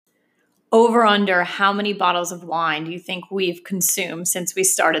over under how many bottles of wine do you think we've consumed since we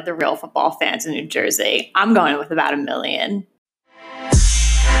started the Real Football Fans in New Jersey? I'm going with about 1 million.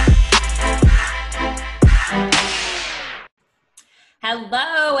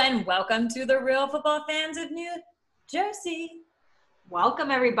 Hello and welcome to the Real Football Fans of New Jersey.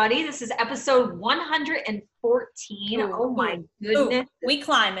 Welcome, everybody. This is episode 114. Oh, my goodness. We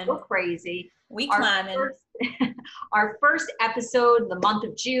climbing. So crazy. We climbing. Our first episode, the month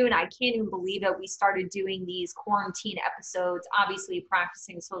of June. I can't even believe it. We started doing these quarantine episodes, obviously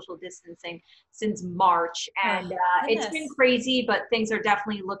practicing social distancing since March. And it's been crazy, but things are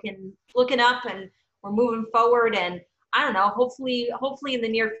definitely looking up and we're moving forward. And I don't know, hopefully in the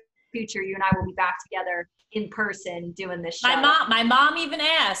near future, you and I will be back together in person doing this show. My mom even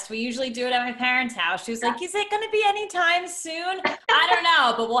asked. We usually do it at my parents' house. She was like, is it going to be anytime soon? I don't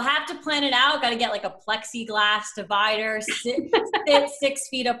know, but we'll have to plan it out. Got to get like a plexiglass divider, sit 6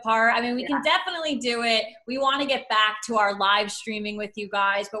 feet apart. I mean, we can definitely do it. We want to get back to our live streaming with you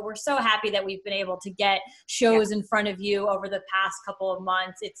guys, but we're so happy that we've been able to get shows in front of you over the past couple of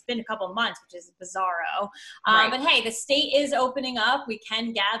months. It's been a couple of months, which is bizarro. But hey, the state is opening up. We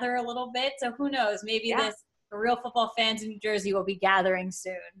can gather a little bit. So who knows? Maybe the Real Football Fans in New Jersey will be gathering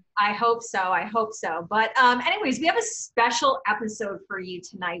soon. I hope so. But anyways, we have a special episode for you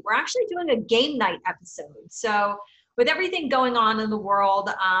tonight. We're actually doing a game night episode. So with everything going on in the world,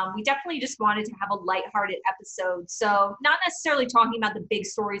 we definitely just wanted to have a lighthearted episode. So not necessarily talking about the big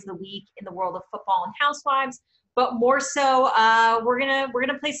stories of the week in the world of football and Housewives, but more so we're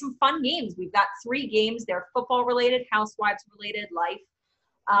gonna play some fun games. We've got 3 games. They're football related, Housewives related, life.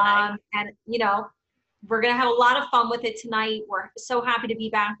 And you know, we're going to have a lot of fun with it tonight. We're so happy to be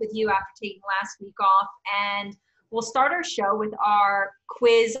back with you after taking last week off. And we'll start our show with our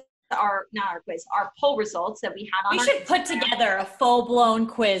quiz, our poll results that we had on. We should put together a full-blown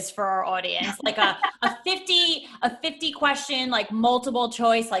quiz for our audience, like a 50 question, like multiple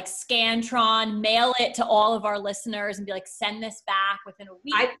choice, like Scantron, mail it to all of our listeners and be like, send this back within a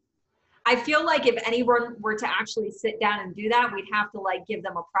week. I feel like if anyone were to actually sit down and do that, we'd have to like give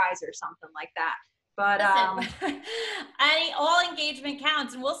them a prize or something like that. But all engagement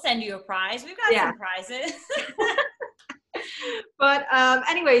counts, and we'll send you a prize. We've got some prizes. But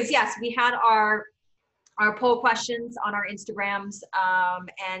anyways, yes, we had our poll questions on our Instagrams,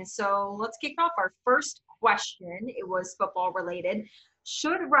 and so let's kick off our first question. It was football related.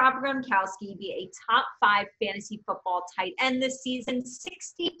 Should Rob Gronkowski be a top 5 fantasy football tight end this season?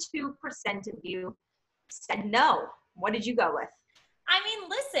 62% of you said no. What did you go with? I mean,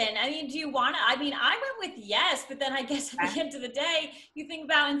 listen, do you want to, I went with yes, but then I guess at the end of the day, you think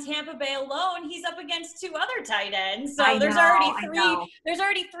about in Tampa Bay alone, he's up against 2 other tight ends. So there's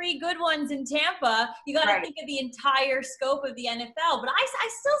already 3 good ones in Tampa. You got to think of the entire scope of the NFL. But I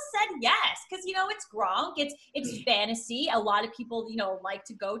still said yes, because, it's Gronk. It's fantasy. A lot of people, like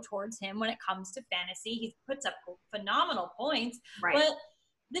to go towards him when it comes to fantasy. He puts up phenomenal points. Right. But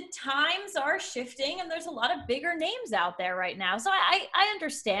the times are shifting and there's a lot of bigger names out there right now. So I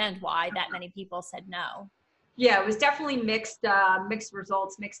understand why that many people said no. Yeah, it was definitely mixed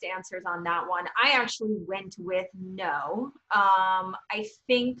results, mixed answers on that one. I actually went with no. I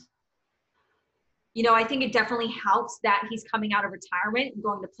think it definitely helps that he's coming out of retirement and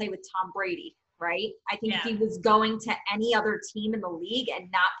going to play with Tom Brady, right? I think if he was going to any other team in the league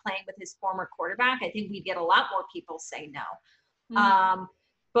and not playing with his former quarterback, I think we'd get a lot more people say no. Mm-hmm.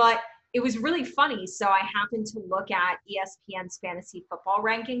 But it was really funny. So I happened to look at ESPN's fantasy football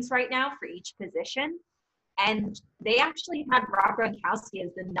rankings right now for each position. And they actually had Rob Gronkowski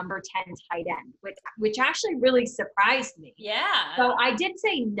as the number 10 tight end, which actually really surprised me. Yeah. So I did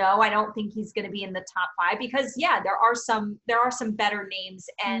say no, I don't think he's going to be in the top 5 because there are some better names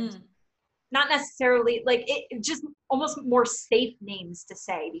and not necessarily like it just almost more safe names to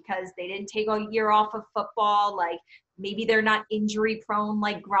say because they didn't take a year off of football. Like maybe they're not injury prone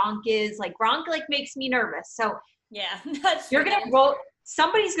like Gronk is. Like Gronk makes me nervous. So yeah,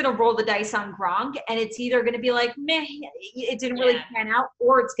 somebody's going to roll the dice on Gronk and it's either going to be like, meh, it didn't really pan out,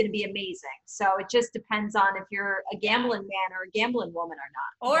 or it's going to be amazing. So it just depends on if you're a gambling man or a gambling woman or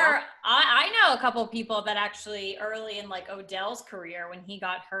not. Or I know a couple of people that actually early in like Odell's career, when he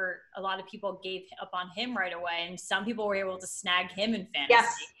got hurt, a lot of people gave up on him right away. And some people were able to snag him in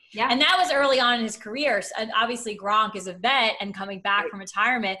fantasy. Yeah. And that was early on in his career. And obviously Gronk is a vet and coming back from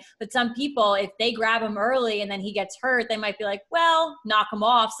retirement. But some people, if they grab him early and then he gets hurt, they might be like, well, knock him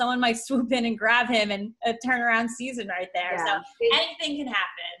off. Someone might swoop in and grab him, and a turnaround season right there. Yeah. So anything can happen.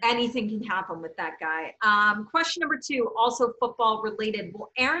 Anything can happen with that guy. Question number 2, also football related.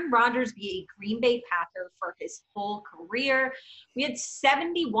 Will Aaron Rodgers be a Green Bay Packer for his whole career? We had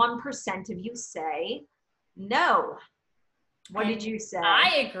 71% of you say no. What did you say?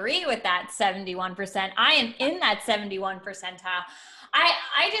 I agree with that 71%. I am in that 71 percentile. I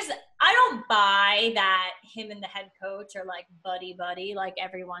don't buy that him and the head coach are like buddy like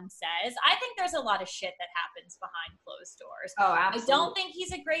everyone says. I think there's a lot of shit that happens behind closed doors. Oh, absolutely. I don't think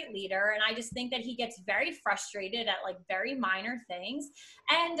he's a great leader, and I just think that he gets very frustrated at like very minor things.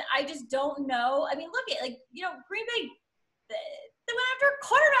 And I just don't know. I mean, look at Green Bay, they went after a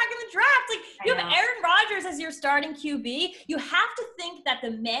quarterback in the draft. Like, you have Aaron Rodgers as your starting QB. You have to think that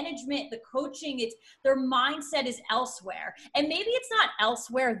the management, the coaching, their mindset is elsewhere. And maybe it's not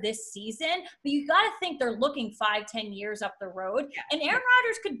elsewhere this season, but you got to think they're looking 5-10 years up the road. Yeah. And Aaron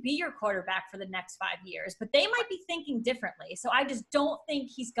Rodgers could be your quarterback for the next 5 years, but they might be thinking differently. So I just don't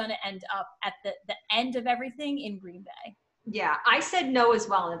think he's going to end up at the end of everything in Green Bay. Yeah, I said no as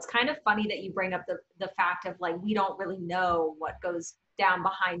well. And it's kind of funny that you bring up the fact of like, we don't really know what goes down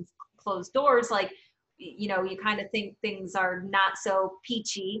behind closed doors. Like, you kind of think things are not so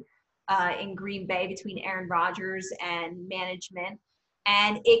peachy in Green Bay between Aaron Rodgers and management.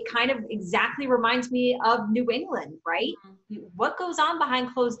 And it kind of exactly reminds me of New England, right? Mm-hmm. What goes on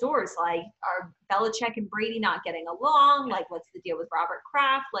behind closed doors? Like, are Belichick and Brady not getting along? Like, what's the deal with Robert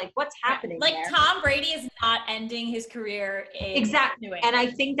Kraft? Like, what's happening like there? Tom Brady is not ending his career in New England. And I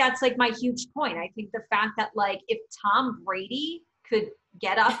think that's like my huge point. I think the fact that like if Tom Brady could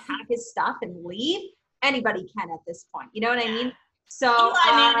get up, pack his stuff and leave, anybody can at this point. You know what I mean? So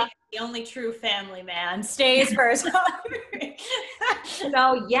Eli Manning, the only true family man, stays for his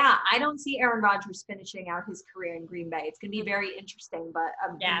So yeah, I don't see Aaron Rodgers finishing out his career in Green Bay. It's going to be very interesting, but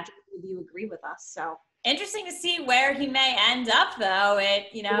you agree with us. So interesting to see where he may end up, though.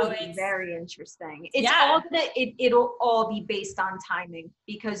 It's very interesting. It'll all be based on timing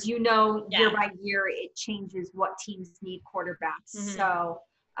because year by year it changes what teams need quarterbacks. Mm-hmm. So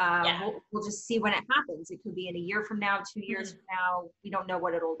we'll just see when it happens. It could be in a year from now, 2 years from now. We don't know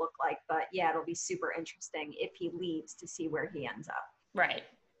what it'll look like, but it'll be super interesting if he leaves to see where he ends up. Right.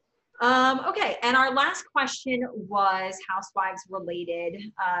 Okay, and our last question was Housewives related.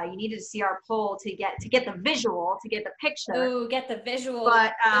 You needed to see our poll to get the visual, to get the picture. Ooh, get the visual.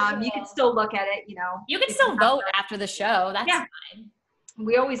 But you can still look at it, You can still vote after the show. That's fine.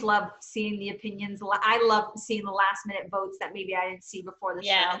 We always love seeing the opinions. I love seeing the last minute votes that maybe I didn't see before the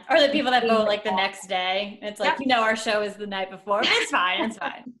show. Or the people that vote like the next day. It's like, our show is the night before. But it's fine. It's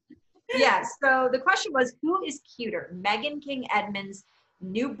fine. Yeah. So the question was, who is cuter, Megan King Edmonds'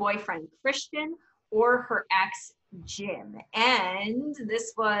 new boyfriend Christian or her ex Jim? And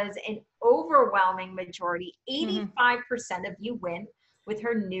this was an overwhelming majority. 85% of you went with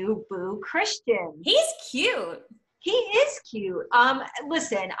her new boo Christian. He's cute. He is cute.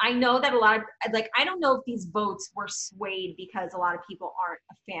 Listen, I know that a lot of, I don't know if these votes were swayed because a lot of people aren't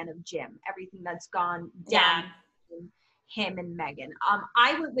a fan of Jim, everything that's gone down between him and Megan.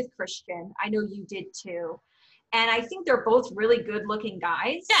 I went with Christian. I know you did too. And I think they're both really good looking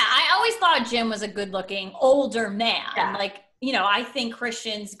guys. Yeah, I always thought Jim was a good looking older man. Yeah. Like, I think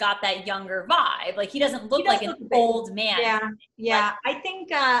Christian's got that younger vibe. Like, he doesn't look like an old man. Yeah. Yeah.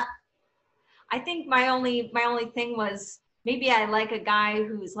 I think my only thing was maybe I like a guy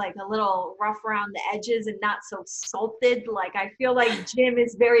who's like a little rough around the edges and not so salted. Like, I feel like Jim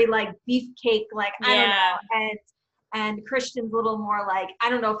is very like beefcake, like, I don't know. And Christian's a little more like, I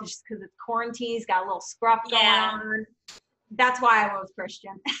don't know if it's just because it's quarantine, he's got a little scruff going on. That's why I went with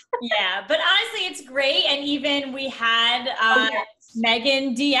Christian. Yeah, but honestly, it's great. And even we had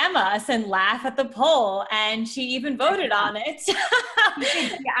Megan DM us and laugh at the poll, and she even voted on it.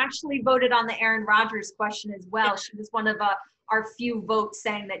 She actually voted on the Aaron Rodgers question as well. She was one of our few votes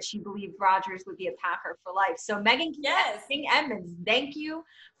saying that she believed Rodgers would be a Packer for life. So Megan King Edmonds, thank you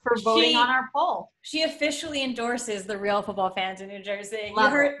for voting on our poll. She officially endorses the Real Football Fans in New Jersey.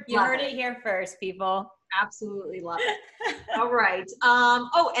 You heard it here first, people. Absolutely love it. All right.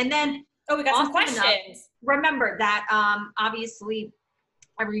 And then we got some questions. Remember that obviously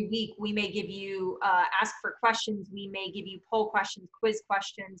every week we may give you ask for questions. We may give you poll questions, quiz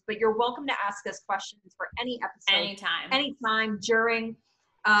questions, but you're welcome to ask us questions for any episode. Anytime during.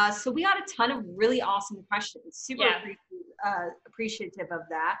 So we got a ton of really awesome questions. Super appreciative of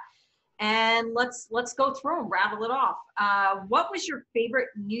that. And let's go through them, rattle it off. What was your favorite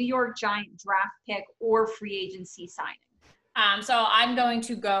New York Giant draft pick or free agency signing? So I'm going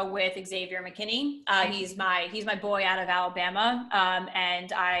to go with Xavier McKinney. He's my boy out of Alabama.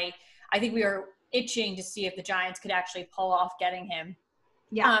 And I think we are itching to see if the Giants could actually pull off getting him.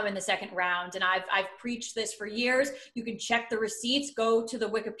 Yeah. In the second round. And I've preached this for years. You can check the receipts, go to the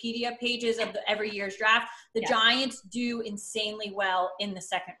Wikipedia pages of every year's draft. The Giants do insanely well in the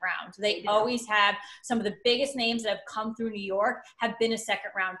second round. They always have some of the biggest names that have come through New York have been a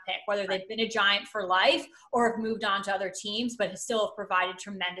second round pick, whether they've been a Giant for life or have moved on to other teams, but still have provided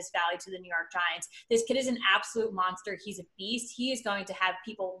tremendous value to the New York Giants. This kid is an absolute monster. He's a beast. He is going to have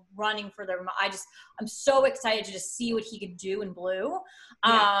people running for their, I'm so excited to just see what he could do in blue.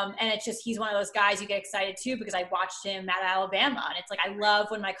 And it's just, he's one of those guys you get excited too, because I watched him at Alabama, and it's like, I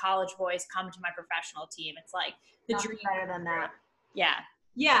love when my college boys come to my professional team. It's like the dream. Better than that. Yeah.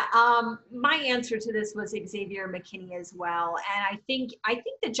 Yeah. My answer to this was Xavier McKinney as well. And I think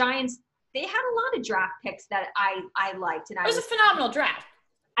the Giants, they had a lot of draft picks that I liked. And it was a phenomenal draft.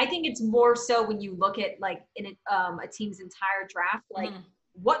 I think it's more so when you look at like in a team's entire draft, like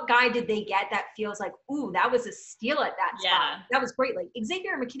what guy did they get that feels like, ooh, that was a steal at that spot. That was great. Like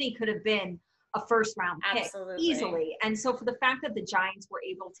Xavier McKinney could have been a first round pick easily. And so for the fact that the Giants were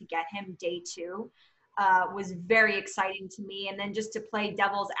able to get him day 2 was very exciting to me. And then just to play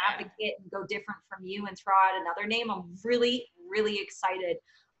devil's advocate and go different from you and throw out another name, I'm really, really excited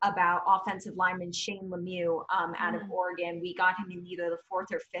about offensive lineman Shane Lemieux out of Oregon. We got him in either the 4th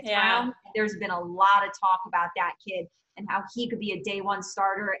or 5th round. There's been a lot of talk about that kid and how he could be a day 1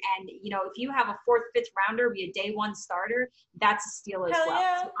 starter. And, you know, if you have a 4th, 5th rounder be a day 1 starter, that's a steal as well.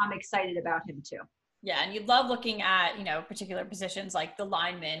 Yeah. So I'm excited about him too. Yeah, and you love looking at, you know, particular positions like the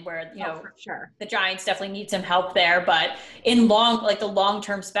lineman where, you know, for sure, the Giants definitely need some help there. But in the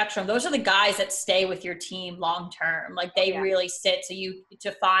long-term spectrum, those are the guys that stay with your team long-term. Like they really sit. So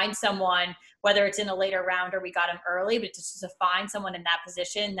to find someone, whether it's in a later round or we got him early, but just to find someone in that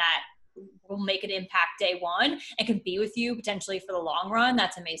position that will make an impact day 1 and can be with you potentially for the long run,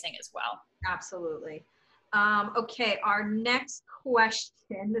 that's amazing as well. Absolutely. Okay, our next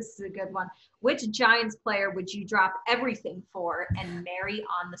question, this is a good one. Which Giants player would you drop everything for and marry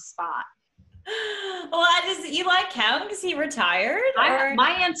on the spot? Well, does Eli count because he retired?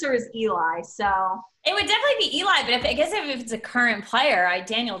 My answer is Eli, so. It would definitely be Eli, but I guess if it's a current player,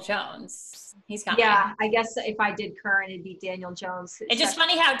 Daniel Jones. He's coming. Yeah, I guess if I did current, it'd be Daniel Jones. It's just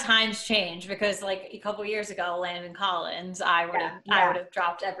funny how times change because like a couple years ago, Landon Collins, I would have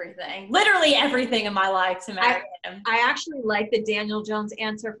dropped everything, literally everything in my life to marry him. I actually like the Daniel Jones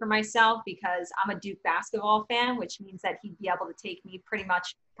answer for myself because I'm a Duke basketball fan, which means that he'd be able to take me pretty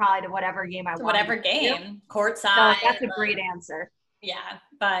much probably to whatever game I want. Whatever game, courtside. So that's a great answer. Yeah,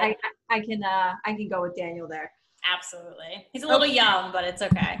 but I can go with Daniel there. Absolutely. He's a little young, but it's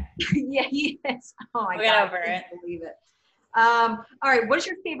okay. Yeah, he is. Oh my God. Get over it. I can't believe it. All right. What is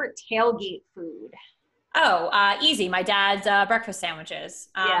your favorite tailgate food? Oh, easy. My dad's breakfast sandwiches.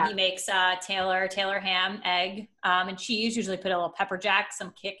 He makes Taylor ham, egg, and cheese. Usually put a little pepper jack,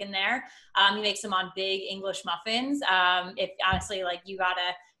 some kick in there. He makes them on big English muffins. If honestly, like if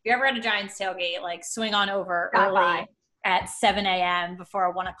you're ever at a Giants tailgate, like swing on over early. At 7 a.m. before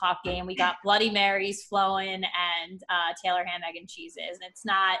a 1 o'clock game. We got Bloody Marys flowing and Taylor ham, egg, and cheeses. And it's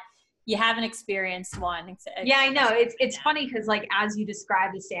not, you haven't experienced one. Yeah, I know. It's funny because like as you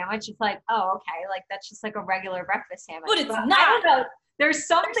describe the sandwich, it's like, oh, okay, like that's just like a regular breakfast sandwich. But it's not. I don't know. There's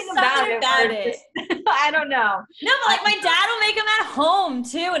something about it. I don't know. No, but like my dad will make them at home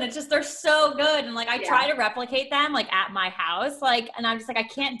too, and it's just they're so good. And like I try to replicate them like at my house, like, and I'm just like I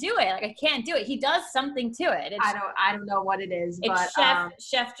can't do it. Like I can't do it. He does something to it. I don't know what it is. It's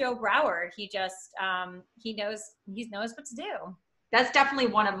Chef Joe Brower. He just he knows what to do. That's definitely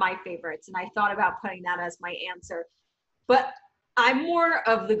one of my favorites, and I thought about putting that as my answer, but I'm more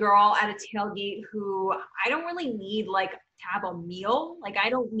of the girl at a tailgate who I don't really need like to have a meal. Like I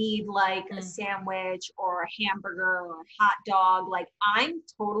don't need like a sandwich or a hamburger or a hot dog. Like I'm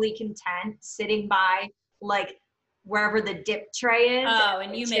totally content sitting by like wherever the dip tray is. Oh,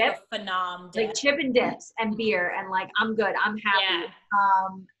 and you make a phenomenal dip. Like chip and dips and beer and like I'm good. I'm happy. Yeah.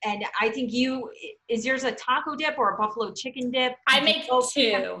 And I think is yours a taco dip or a buffalo chicken dip? I make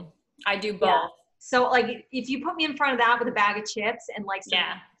 2. I do both. Yeah. So like if you put me in front of that with a bag of chips and like some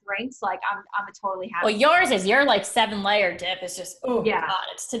drinks, like I'm totally happy. Well, yours is your like 7-layer dip is just God,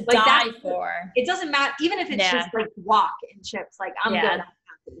 it's to like die for. It doesn't matter even if it's just like guac and chips. Like I'm good.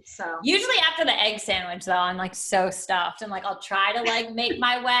 So usually after the egg sandwich though, I'm like so stuffed and like I'll try to like make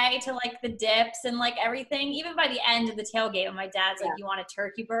my way to like the dips and like everything. Even by the end of the tailgate when my dad's like, you want a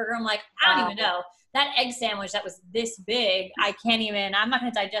turkey burger? I'm like, I don't even know. That egg sandwich that was this big, I'm not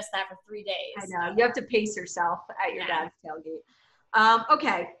going to digest that for 3 days. I know. You have to pace yourself at your dad's tailgate.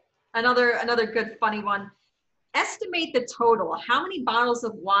 Okay. Another good funny one. Estimate the total. How many bottles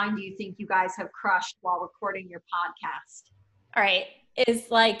of wine do you think you guys have crushed while recording your podcast? All right.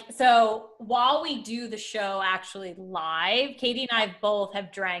 Is like, so while we do the show actually live, Katie and I both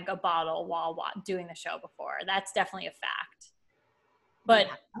have drank a bottle while doing the show before. That's definitely a fact. But,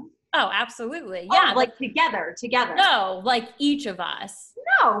 oh, absolutely. Yeah. Oh, like together. No, like each of us.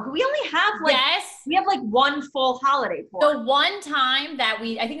 No, we only have like, we have like one full holiday pour. The one time that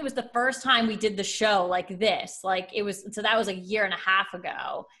I think it was the first time we did the show like this, like it was, so that was like a year and a half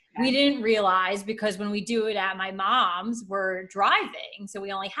ago. Okay. We didn't realize because when we do it at my mom's, we're driving. So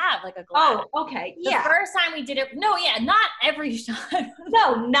we only have like a glass. Oh, okay. The first time we did it, not every time.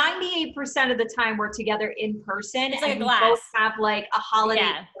 No, 98% of the time we're together in person. It's like and a glass. We both have like a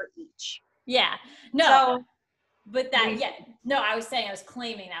holiday for each. Yeah. No. So, but that, I was saying I was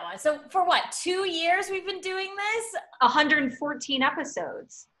claiming that one. So for what, 2 years we've been doing this? 114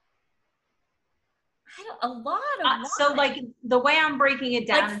 episodes. A lot of wine. So like the way I'm breaking it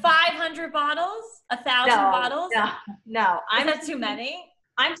down. Like 500 bottles? 1,000 bottles? No. Is that too many?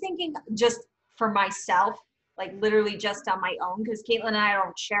 I'm thinking just for myself, like literally just on my own, because Caitlin and I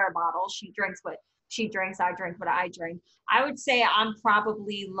don't share a bottle. She drinks what she drinks. I drink what I drink. I would say I'm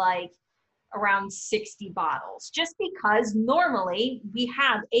probably like around 60 bottles, just because normally we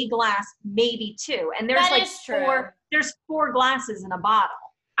have a glass, maybe two, and there's there's 4 glasses in a bottle.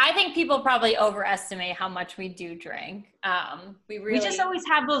 I think people probably overestimate how much we do drink. We just always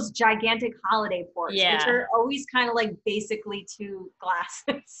have those gigantic holiday pours, which are always kind of like basically 2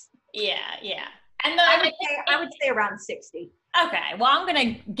 glasses. Yeah. And I would say around 60. Okay, well, I'm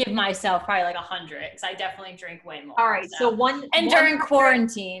gonna give myself probably like 100 because I definitely drink way more. All right, so during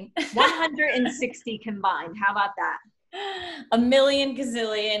quarantine, 160 combined. How about that? A million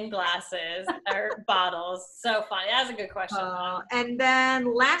gazillion glasses or bottles. So funny. That's a good question. And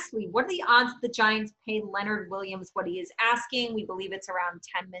then lastly, what are the odds that the Giants pay Leonard Williams what he is asking? We believe it's around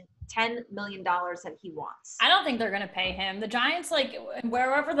 $10 million that he wants. I don't think they're going to pay him. The Giants, like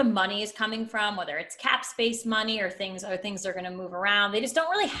wherever the money is coming from, whether it's cap space money or things they're going to move around, they just don't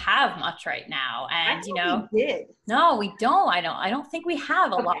really have much right now. And we did. No, we don't. I don't think we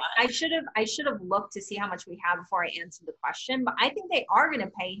have a lot. I should have looked to see how much we have before I answered the question, but I think they are going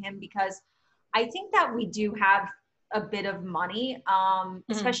to pay him because I think that we do have a bit of money,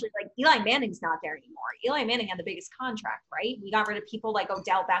 especially like Eli Manning's not there anymore. Eli Manning had the biggest contract, right? We got rid of people like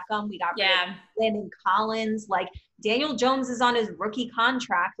Odell Beckham. We got rid of Landon Collins. Like Daniel Jones is on his rookie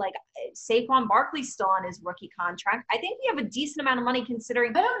contract. Like Saquon Barkley's still on his rookie contract. I think we have a decent amount of money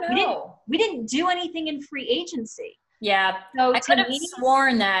considering I don't know. We didn't do anything in free agency. Yeah. So I could have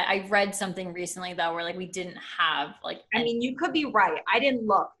sworn that I read something recently though, where like we didn't have like, I mean, you could be right. I didn't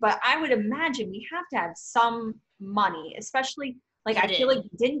look, but I would imagine we have to have some money, especially like I feel like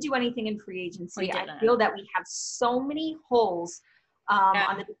we didn't do anything in free agency. I feel that we have so many holes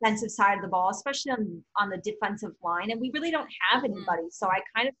on the defensive side of the ball, especially on the defensive line. And we really don't have anybody. So I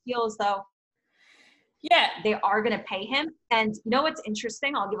kind of feel as though they are going to pay him. And you know what's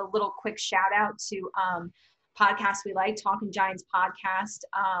interesting? I'll give a little quick shout out to podcast we like, Talking Giants podcast.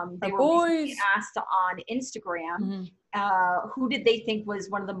 They were recently asked on Instagram who did they think was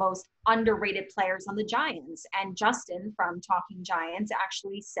one of the most underrated players on the Giants, and Justin from Talking Giants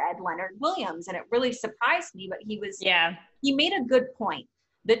actually said Leonard Williams, and it really surprised me, but he made a good point.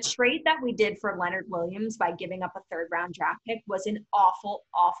 The trade that we did for Leonard Williams by giving up a 3rd round draft pick was an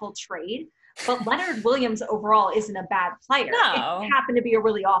awful trade. But Leonard Williams overall isn't a bad player. No. It happened to be a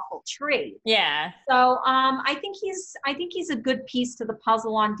really awful trade. Yeah. So I think he's a good piece to the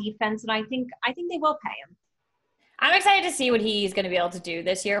puzzle on defense, and I think they will pay him. I'm excited to see what he's going to be able to do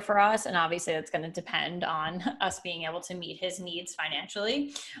this year for us, and obviously that's going to depend on us being able to meet his needs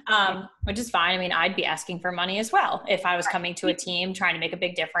financially, which is fine. I mean, I'd be asking for money as well if I was coming to a team trying to make a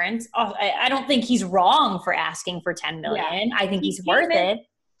big difference. I don't think he's wrong for asking for $10 million. Yeah. I think he's worth it.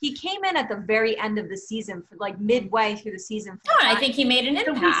 He came in at the very end of the season, for like midway through the season. I think he made an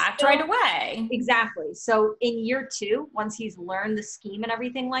impact right away. Exactly. So in year 2, once he's learned the scheme and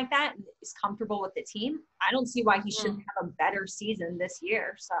everything like that and is comfortable with the team, I don't see why he shouldn't have a better season this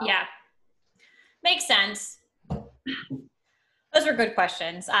year. So yeah, makes sense. Those were good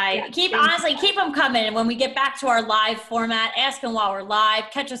questions. Keep them coming. And when we get back to our live format, ask them while we're live,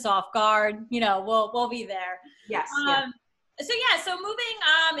 catch us off guard. We'll be there. Yes. So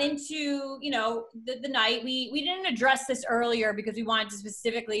moving into, you know, the night, we didn't address this earlier because we wanted to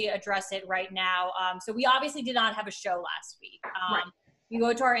specifically address it right now. So we obviously did not have a show last week. Right. You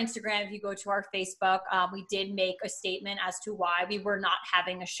go to our Instagram, if you go to our Facebook, we did make a statement as to why we were not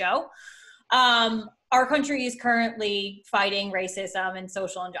having a show. Our country is currently fighting racism and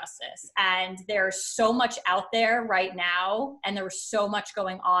social injustice, and there's so much out there right now, and there was so much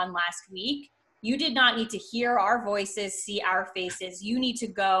going on last week. You did not need to hear our voices, see our faces. You need to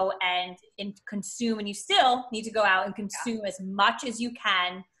go and consume, and you still need to go out and consume as much as you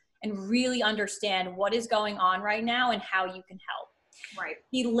can and really understand what is going on right now and how you can help. Right.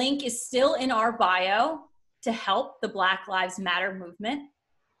 The link is still in our bio to help the Black Lives Matter movement.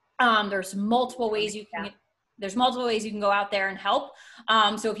 There's multiple ways you can go out there and help.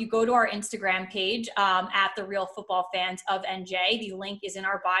 So if you go to our Instagram page at the Real Football Fans of NJ, the link is in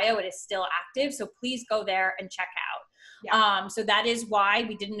our bio. It is still active. So please go there and check out. Yeah. So that is why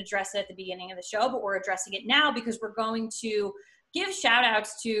we didn't address it at the beginning of the show, but we're addressing it now because we're going to give shout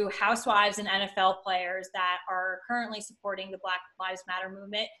outs to Housewives and NFL players that are currently supporting the Black Lives Matter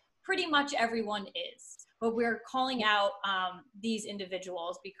movement. Pretty much everyone is. But we're calling out these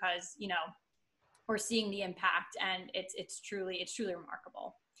individuals because, you know, we're seeing the impact, and it's truly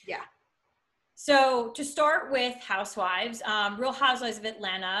remarkable. Yeah. So to start with Housewives, Real Housewives of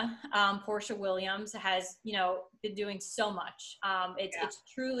Atlanta, Portia Williams has, you know, been doing so much. It's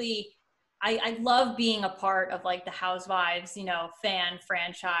truly, I love being a part of like the Housewives, you know, fan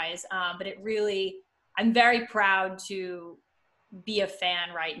franchise. But it really, I'm very proud to be a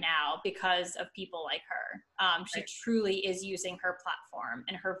fan right now because of people like her. She truly is using her platform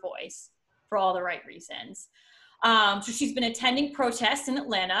and her voice for all the right reasons. So she's been attending protests in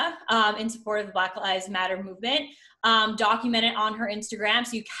Atlanta in support of the Black Lives Matter movement, documented on her Instagram.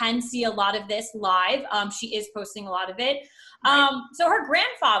 So you can see a lot of this live. She is posting a lot of it. So her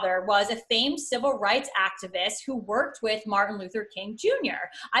grandfather was a famed civil rights activist who worked with Martin Luther King Jr.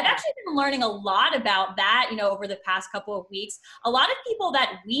 I've actually been learning a lot about that, you know, over the past couple of weeks. A lot of people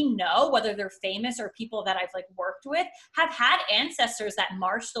that we know, whether they're famous or people that I've like worked with, have had ancestors that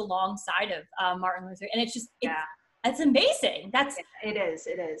marched alongside of Martin Luther. And it's just, it's amazing. It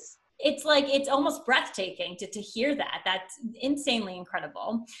is. It's like, it's almost breathtaking to hear that. That's insanely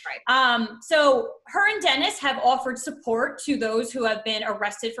incredible. Right. So her and Dennis have offered support to those who have been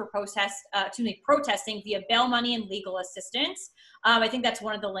arrested for protesting via bail money and legal assistance. I think that's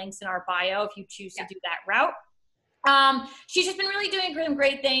one of the links in our bio if you choose to do that route. She's just been really doing some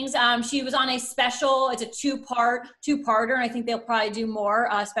great things. She was on a special, it's a two-parter, and I think they'll probably do more,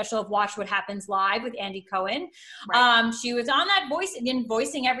 special of Watch What Happens Live with Andy Cohen. Right. She was on that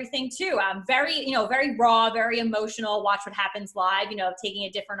voicing everything too. Very, you know, very raw, very emotional, Watch What Happens Live, you know, taking a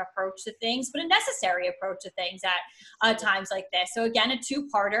different approach to things, but a necessary approach to things at times like this. So again, a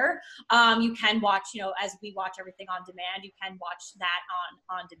two-parter. You can watch, you know, as we watch everything on demand, you can watch that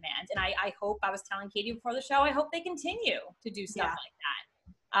on demand. And I hope, I was telling Katie before the show, I hope they continue to do stuff like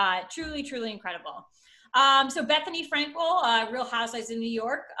that. Truly incredible. So Bethany Frankel, Real Housewives in New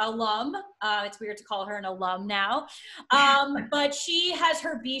York alum. It's weird to call her an alum now. But she has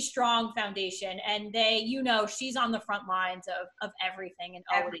her Be Strong Foundation, and they, you know, she's on the front lines of everything and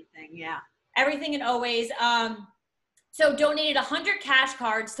always. Everything and always. So donated 100 cash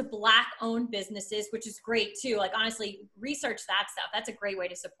cards to Black-owned businesses, which is great too. Like honestly, research that stuff. That's a great way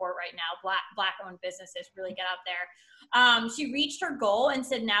to support right now. Black-owned businesses, really get out there. She reached her goal and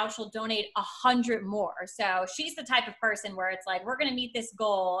said now she'll donate 100 more. So she's the type of person where it's like, we're going to meet this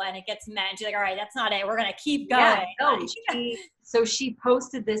goal and it gets met. And she's like, all right, that's not it. We're going to keep going. So she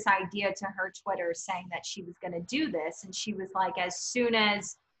posted this idea to her Twitter saying that she was going to do this. And she was like, as soon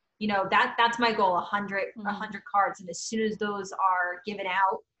as, you know, that's my goal, 100 cards. And as soon as those are given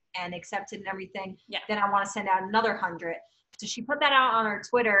out and accepted and everything, then I want to send out another 100. So she put that out on her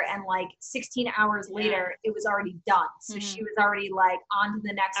Twitter, and like 16 hours later, it was already done. So she was already like on to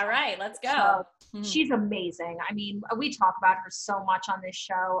the next one. All right, let's go. So she's amazing. I mean, we talk about her so much on this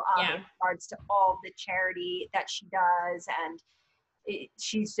show in regards to all the charity that she does. And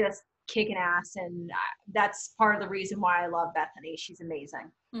she's just kicking ass. And that's part of the reason why I love Bethany. She's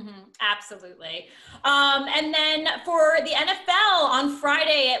amazing. Absolutely. And then for the NFL on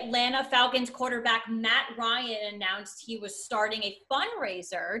Friday, Atlanta Falcons quarterback Matt Ryan announced he was starting a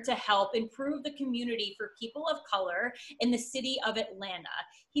fundraiser to help improve the community for people of color in the city of Atlanta.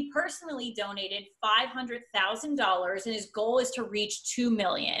 He personally donated $500,000 and his goal is to reach $2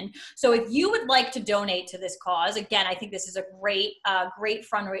 million. So if you would like to donate to this cause, again, I think this is a great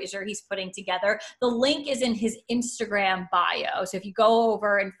fundraiser. He's he's putting together. The link is in his Instagram bio. So if you go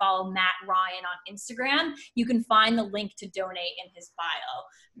over and follow Matt Ryan on Instagram, you can find the link to donate in his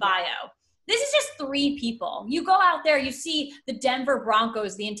bio. This is just 3 people. You go out there, you see the Denver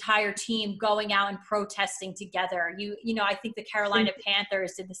Broncos, the entire team going out and protesting together. You know, I think the Carolina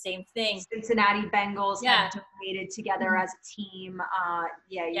Panthers did the same thing. Cincinnati Bengals have donated together as a team.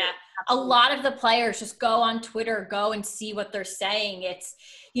 A lot of the players just go on Twitter, go and see what they're saying. It's,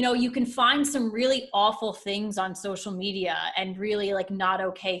 you know, you can find some really awful things on social media and really like not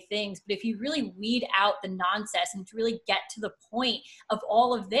okay things. But if you really weed out the nonsense and to really get to the point of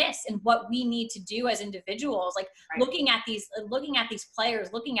all of this and what we need to do as individuals, like looking at these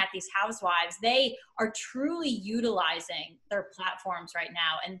players, looking at these housewives, they are truly utilizing their platforms right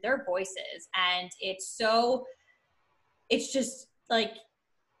now and their voices. And it's just like,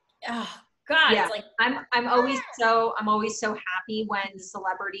 oh God, yeah. it's like I'm always so happy when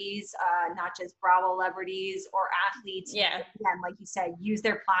celebrities, not just Bravo celebrities or athletes, again, like you said, use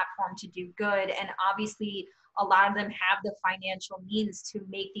their platform to do good. And obviously a lot of them have the financial means to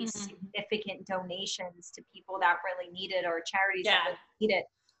make these significant donations to people that really need it, or charities that really need it.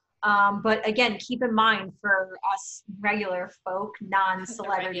 But again, keep in mind for us regular folk,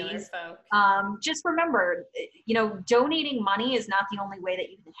 non-celebrities, just remember, you know, donating money is not the only way that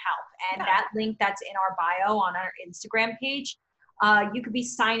you can help. And that link that's in our bio on our Instagram page, you could be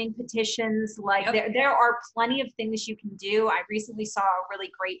signing petitions. Like there are plenty of things you can do. I recently saw a really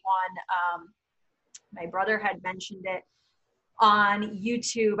great one. My brother had mentioned it on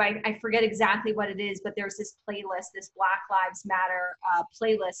YouTube. I forget exactly what it is, but there's this playlist, this Black Lives Matter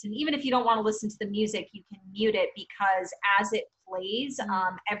playlist. And even if you don't want to listen to the music, you can mute it, because as it plays,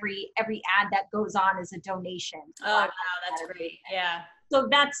 every ad that goes on is a donation. Oh, wow, that's great. Yeah. So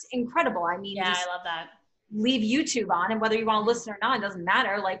that's incredible. I mean, I love that. Leave YouTube on, and whether you want to listen or not, it doesn't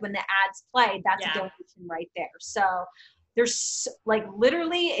matter. Like when the ads play, that's a donation right there. So there's like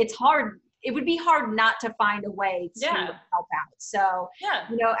literally, it's hard. It would be hard not to find a way to help out. So,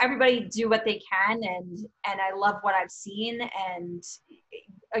 you know, everybody do what they can. And I love what I've seen. And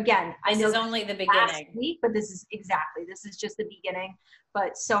again, I know this is only the beginning. Week, but this is just the beginning.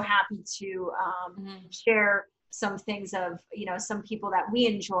 But so happy to share some things of, you know, some people that we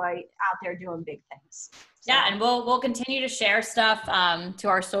enjoy out there doing big things. So. Yeah, and we'll continue to share stuff to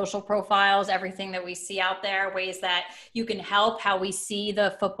our social profiles, everything that we see out there, ways that you can help, how we see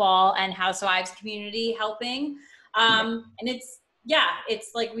the football and Housewives community helping. And it's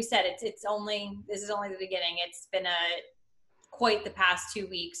like we said, this is only the beginning. It's been quite the past 2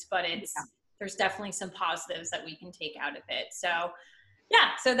 weeks, but there's definitely some positives that we can take out of it. So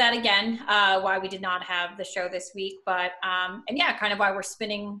so that again, why we did not have the show this week, but kind of why we're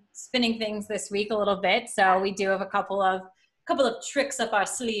spinning things this week a little bit. So we do have a couple of tricks up our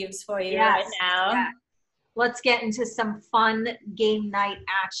sleeves for you right now. Yeah. Let's get into some fun game night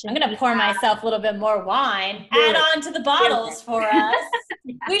action. I'm gonna pour myself a little bit more wine. Add on to the bottles for us.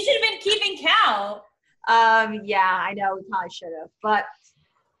 We should have been keeping count. I know we probably should have, but.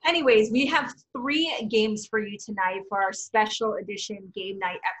 Anyways, we have 3 games for you tonight for our special edition game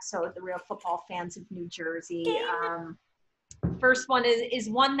night episode, The Real Football Fans of New Jersey. First one is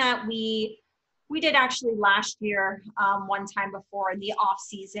one that we did actually last year, one time before in the off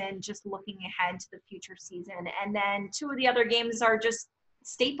season, just looking ahead to the future season. And then 2 of the other games are just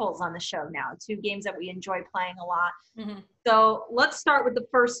staples on the show now, 2 games that we enjoy playing a lot. So let's start with the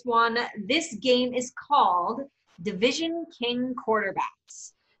first one. This game is called Division King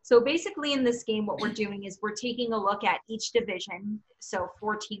Quarterbacks. So basically in this game, what we're doing is we're taking a look at each division, so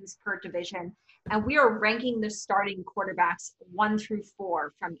 4 teams per division, and we are ranking the starting quarterbacks 1 through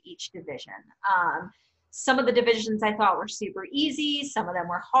 4 from each division. Some of the divisions I thought were super easy. Some of them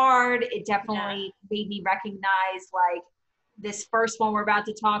were hard. It definitely made me recognize, like, this first one we're about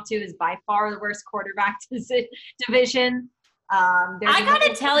to talk to is by far the worst quarterback division. I got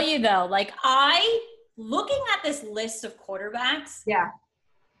to tell you, though, like, looking at this list of quarterbacks,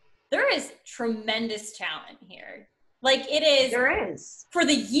 there is tremendous talent here. Like it is. There is. For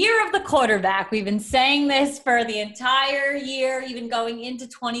the year of the quarterback, we've been saying this for the entire year, even going into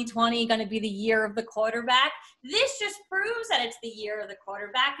 2020, going to be the year of the quarterback. This just proves that it's the year of the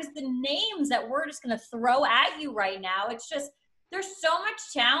quarterback, because the names that we're just going to throw at you right now, it's just, there's so much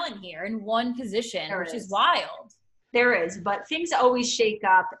talent here in one position, which is wild. There is, but things always shake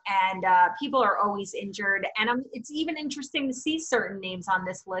up, and people are always injured. And it's even interesting to see certain names on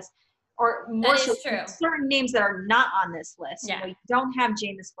this list, or more so certain names that are not on this list. You know, you don't have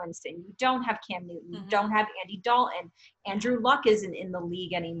Jameis Winston, you don't have Cam Newton, you don't have Andy Dalton. Andrew Luck isn't in the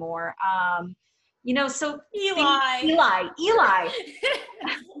league anymore. You know, so Eli.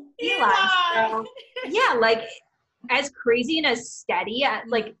 Eli. So, yeah, like as crazy and as steady,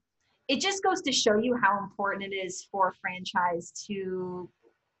 like it just goes to show you how important it is for a franchise to.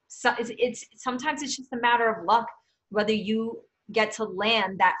 So it's sometimes it's just a matter of luck whether you get to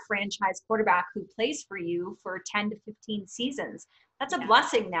land that franchise quarterback who plays for you for 10 to 15 seasons. That's a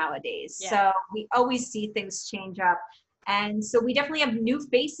blessing nowadays. Yeah. So we always see things change up. And so we definitely have new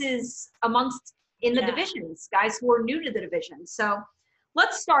faces in the divisions, guys who are new to the division. So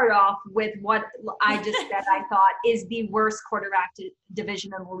let's start off with what I just said I thought is the worst quarterback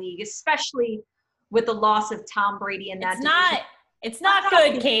division in the league, especially with the loss of Tom Brady in that division. It's not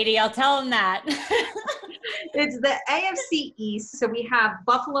good, Katie. I'll tell him that. It's the AFC East. So we have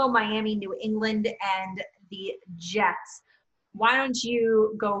Buffalo, Miami, New England, and the Jets. Why don't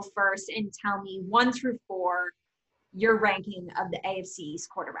you go first and tell me 1 through 4 your ranking of the AFC East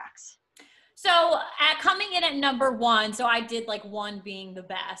quarterbacks? So coming in at number 1, so I did like 1 being the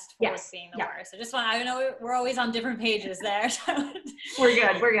best, 4 being the worst. I know we're always on different pages there. So We're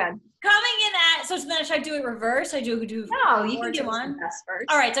good. Coming in at, so then should I do it reverse? No, you can do one best first.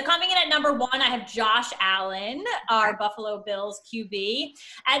 All right, so coming in at number 1, I have Josh Allen, our Buffalo Bills QB.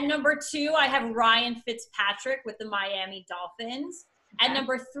 At number 2, I have Ryan Fitzpatrick with the Miami Dolphins. At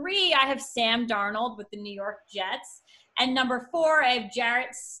number 3, I have Sam Darnold with the New York Jets. And number 4, I have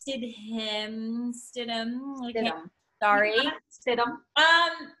Jarrett Stidham. Sorry. Stidham.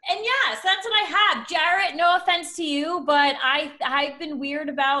 And yes, that's what I have. Jarrett, no offense to you, but I've been weird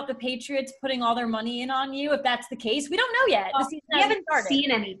about the Patriots putting all their money in on you. If that's the case, we don't know yet. We haven't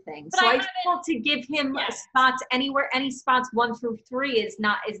seen anything. But so I feel to give him spots anywhere, any spots 1 through 3 is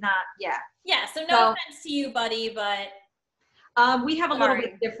not. Yeah, so no offense to you, buddy, but we have a little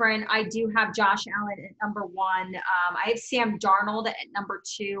bit different. I do have Josh Allen at number 1. I have Sam Darnold at number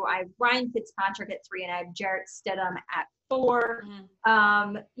 2. I have Ryan Fitzpatrick at 3, and I have Jarrett Stidham at 4.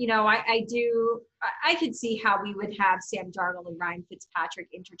 I could see how we would have Sam Darnold and Ryan Fitzpatrick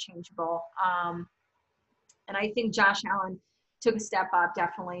interchangeable. And I think Josh Allen took a step up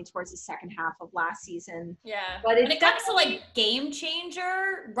definitely towards the second half of last season. Yeah. But when it comes to like game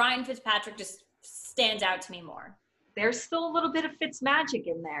changer, Ryan Fitzpatrick just stands out to me more. There's still a little bit of Fitz magic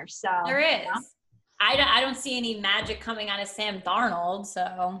in there. So there is. You know? I don't see any magic coming out of Sam Darnold.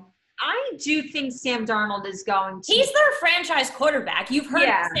 So I do think Sam Darnold is going to. He's their franchise quarterback. You've heard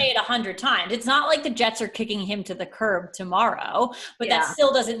me say it 100 times. It's not like the Jets are kicking him to the curb tomorrow, but that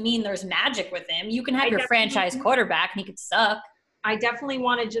still doesn't mean there's magic with him. You can have your franchise quarterback and he could suck. I definitely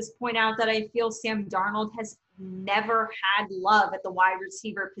want to just point out that I feel Sam Darnold has never had love at the wide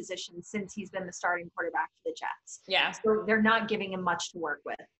receiver position since he's been the starting quarterback for the Jets. Yeah. So they're not giving him much to work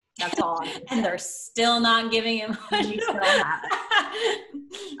with. That's all. And they're still not giving him much.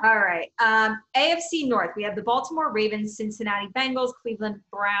 All right. AFC North, we have the Baltimore Ravens, Cincinnati Bengals, Cleveland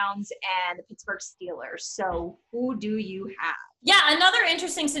Browns, and the Pittsburgh Steelers. So who do you have? Yeah, another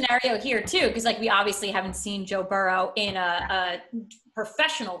interesting scenario here, too, because, we obviously haven't seen Joe Burrow in a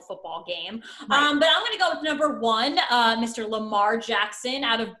professional football game. Right. But I'm going to go with number 1, Mr. Lamar Jackson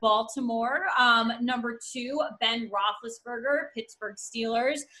out of Baltimore. Number 2, Ben Roethlisberger, Pittsburgh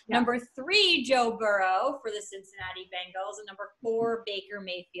Steelers. Yeah. Number 3, Joe Burrow for the Cincinnati Bengals. And number 4, Baker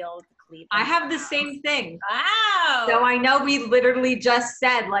Mayfield, the Cleveland I have the same thing. Wow. So I know we literally just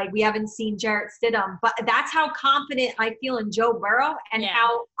said, we haven't seen Jarrett Stidham, but that's how confident I feel in Joe Burrow and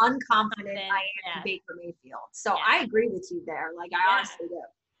how unconfident I am in Baker Mayfield. So I agree with you there. I honestly do.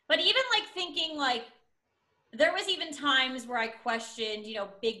 But even thinking there was even times where I questioned,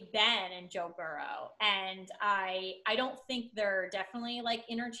 Big Ben and Joe Burrow. And I don't think they're definitely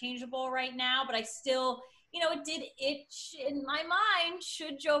interchangeable right now, but I still, it did itch in my mind.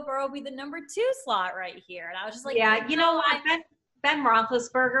 Should Joe Burrow be the number 2 slot right here? And I was just you know what? Ben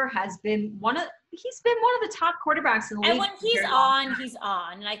Roethlisberger has been one of the top quarterbacks in the league. And when he's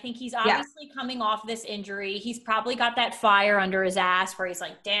on. And I think he's obviously coming off this injury. He's probably got that fire under his ass where he's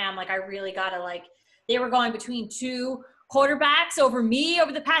damn, I really got to they were going between 2 quarterbacks over me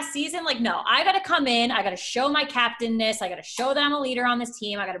over the past season. No, I got to come in. I got to show my captainness. I got to show that I'm a leader on this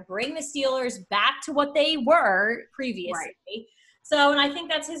team. I got to bring the Steelers back to what they were previously. Right. So, and I think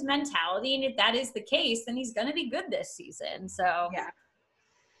that's his mentality. And if that is the case, then he's going to be good this season. So, yeah.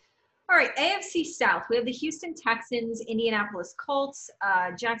 All right, AFC South. We have the Houston Texans, Indianapolis Colts,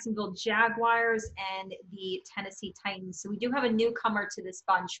 Jacksonville Jaguars, and the Tennessee Titans. So we do have a newcomer to this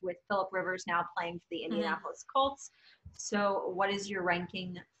bunch with Phillip Rivers now playing for the Indianapolis Colts. So what is your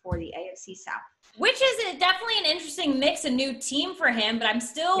ranking for the AFC South? Which is definitely an interesting mix, a new team for him, but I'm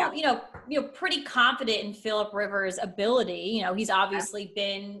still, pretty confident in Phillip Rivers' ability. He's obviously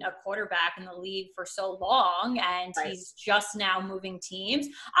been a quarterback in the league for so long, and he's just now moving teams.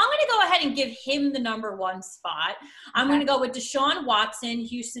 I'm going to go ahead and give him the number 1 spot. I'm going to go with Deshaun Watson,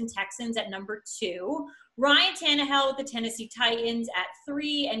 Houston Texans at number 2. Ryan Tannehill with the Tennessee Titans at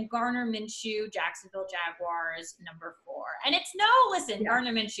 3, and Gardner Minshew, Jacksonville Jaguars, number 4. And it's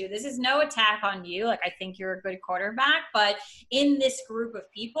Gardner Minshew, this is no attack on you. Like, I think you're a good quarterback, but in this group of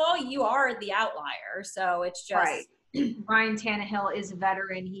people, you are the outlier. So it's just Ryan Tannehill is a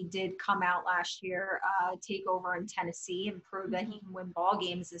veteran. He did come out last year, take over in Tennessee, and prove that he can win ball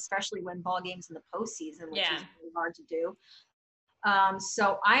games, especially win ball games in the postseason, which is really hard to do.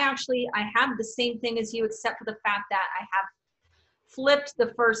 So I have the same thing as you, except for the fact that I have flipped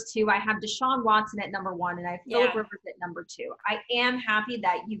the first 2. I have Deshaun Watson at number 1, and I have Phillip Rivers at number 2. I am happy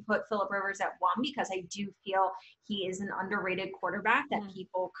that you put Phillip Rivers at 1, because I do feel he is an underrated quarterback that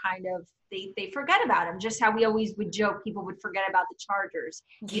people kind of, they forget about him. Just how we always would joke, people would forget about the Chargers,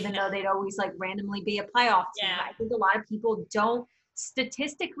 even though they'd always like randomly be a playoff team. I think a lot of people don't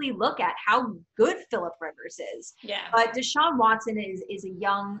statistically look at how good Phillip Rivers is. But Deshaun Watson is a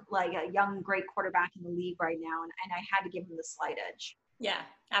young great quarterback in the league right now, and I had to give him the slight edge. Yeah,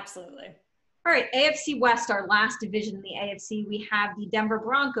 absolutely. All right, AFC West, our last division in the AFC, we have the Denver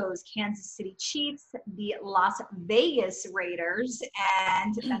Broncos, Kansas City Chiefs, the Las Vegas Raiders,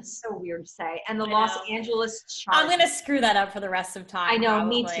 and that's so weird to say, and the Los Angeles Chargers. I'm going to screw that up for the rest of time. I know,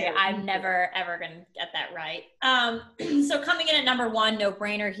 probably. Me too. I'm never, ever going to get that right. So coming in at number 1, no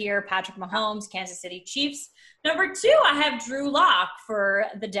brainer here, Patrick Mahomes, Kansas City Chiefs. Number 2, I have Drew Lock for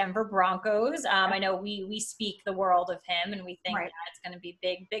the Denver Broncos. I know we speak the world of him, and we think that it's going to be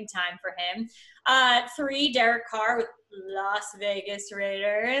big time for him. 3, Derek Carr with Las Vegas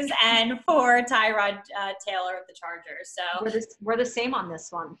Raiders, and 4, Tyrod Taylor of the Chargers. So we're the same on this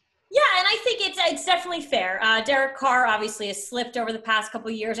one. Yeah, and I think it's definitely fair. Derek Carr obviously has slipped over the past couple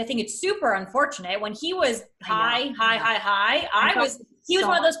of years. I think it's super unfortunate. When he was high, he was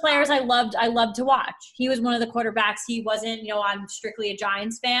one of those players I loved to watch. He was one of the quarterbacks. He wasn't, I'm strictly a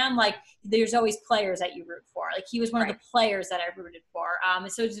Giants fan. Like, there's always players that you root for. Like, he was one of the players that I rooted for.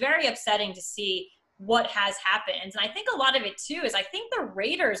 So it's very upsetting to see what has happened. And I think a lot of it too is I think the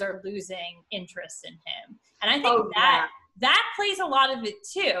Raiders are losing interest in him. And I think that plays a lot of it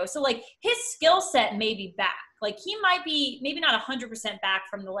too. So like, his skill set may be back. Like, he might be maybe not 100% back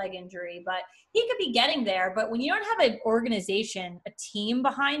from the leg injury, but he could be getting there. But when you don't have an organization, a team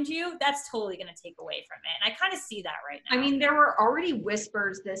behind you, that's totally going to take away from it. And I kind of see that right now. I mean, there were already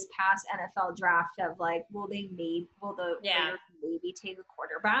whispers this past NFL draft of like, will the Raiders maybe take a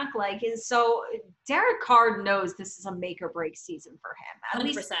quarterback? Like, so Derek Carr knows this is a make or break season for him. At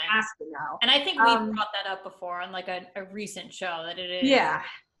 100%. Least he has to know. And I think we brought that up before on like a recent show that it is.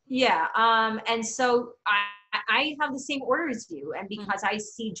 Yeah. And so I have the same order as you, and because I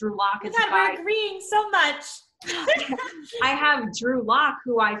see Drew Lock as we're agreeing so much. I have Drew Lock,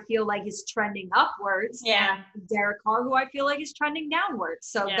 who I feel like is trending upwards. Yeah. And Derek Carr, who I feel like is trending downwards.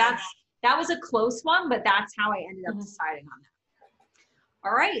 So that was a close one, but that's how I ended up deciding on that.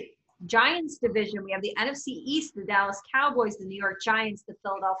 All right. Giants division. We have the NFC East, the Dallas Cowboys, the New York Giants, the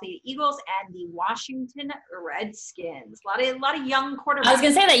Philadelphia Eagles, and the Washington Redskins. A lot of young quarterbacks. I was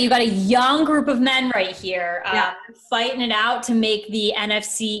going to say that you got a young group of men right here fighting it out to make the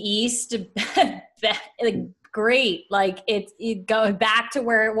NFC East great. Like, it going back to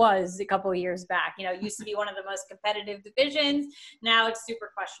where it was a couple of years back. It used to be one of the most competitive divisions. Now it's super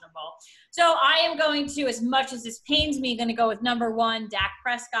questionable. So I am going to, as much as this pains me, going to go with number 1, Dak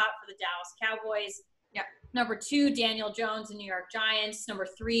Prescott for the Dallas Cowboys. Yep. Number 2, Daniel Jones, the New York Giants. Number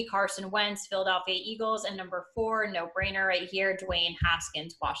 3, Carson Wentz, Philadelphia Eagles. And number 4, no brainer right here, Dwayne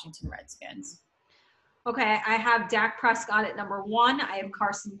Haskins, Washington Redskins. Okay, I have Dak Prescott at number 1. I have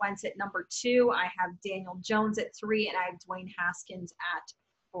Carson Wentz at number 2. I have Daniel Jones at 3, and I have Dwayne Haskins at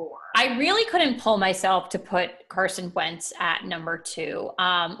 4. I really couldn't pull myself to put Carson Wentz at number 2.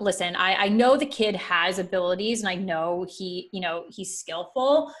 Listen, I know the kid has abilities, and I know he's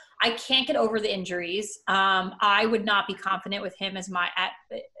skillful. I can't get over the injuries. I would not be confident with him as my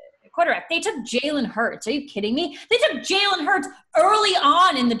quarterback. They took Jalen Hurts. Are you kidding me? They took Jalen Hurts early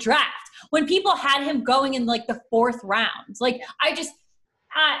on in the draft when people had him going in like the 4th round. Like,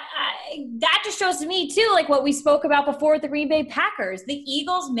 that just shows to me too, like what we spoke about before with the Green Bay Packers. The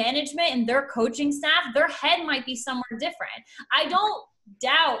Eagles management and their coaching staff, their head might be somewhere different. I don't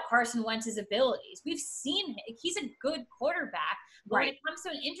doubt Carson Wentz's abilities. We've seen him. He's a good quarterback. But when it comes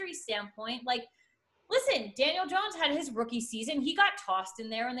to an injury standpoint, like, Listen, Daniel Jones had his rookie season. He got tossed in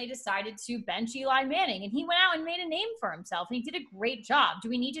there and they decided to bench Eli Manning. And he went out and made a name for himself. And he did a great job. Do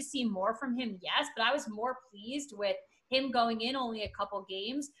we need to see more from him? Yes. But I was more pleased with him going in only a couple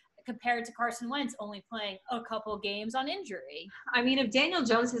games compared to Carson Wentz only playing a couple games on injury. I mean, if Daniel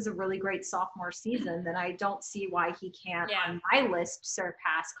Jones has a really great sophomore season, then I don't see why he can't, on my list,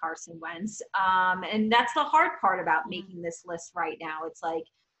 surpass Carson Wentz. And that's the hard part about making this list right now. It's like,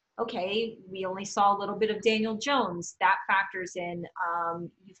 okay, we only saw a little bit of Daniel Jones. That factors in.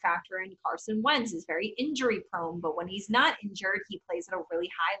 You factor in Carson Wentz is very injury prone, but when he's not injured, he plays at a really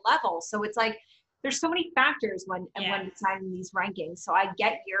high level. So it's like, there's so many factors when deciding these rankings. So I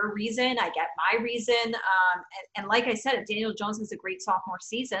get your reason. I get my reason. And like I said, if Daniel Jones has a great sophomore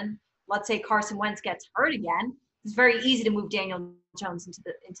season, let's say Carson Wentz gets hurt again, it's very easy to move Daniel Jones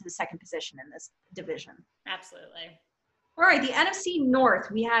into the second position in this division. Absolutely. All right, the NFC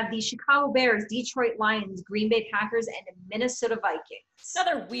North, we have the Chicago Bears, Detroit Lions, Green Bay Packers, and Minnesota Vikings.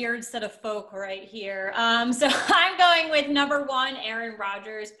 Another weird set of folk right here. So I'm going with number 1, Aaron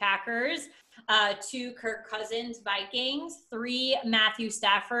Rodgers, Packers. 2, Kirk Cousins, Vikings. 3, Matthew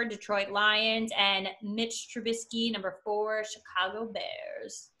Stafford, Detroit Lions. And Mitch Trubisky, number 4, Chicago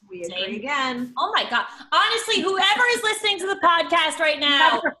Bears. We agree again. Oh my God. Honestly, whoever is listening to the podcast right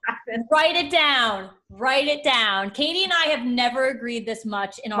now, write it down. Write it down. Katie and I have never agreed this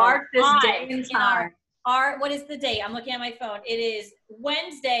much in Mark this lives, day and time. What is the date? I'm looking at my phone. It is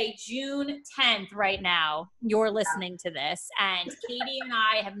Wednesday, June 10th right now. You're listening to this. And Katie and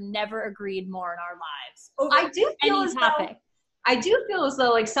I have never agreed more in our lives over any topic. I do feel as though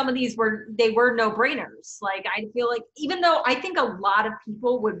like some of these were no-brainers. Like I feel like even though I think a lot of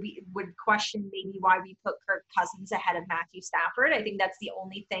people would question maybe why we put Kirk Cousins ahead of Matthew Stafford. I think that's the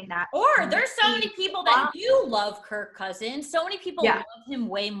only thing that. Or there's so many people that you love Kirk Cousins. So many people love him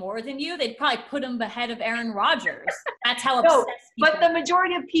way more than you. They'd probably put him ahead of Aaron Rodgers. That's how obsessed people. But the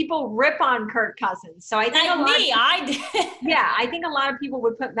majority of people rip on Kirk Cousins. So I think I did. Yeah, I think a lot of people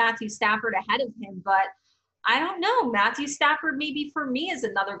would put Matthew Stafford ahead of him, but I don't know. Matthew Stafford maybe for me is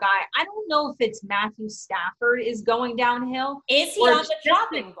another guy. I don't know if it's Matthew Stafford is going downhill. Is he on the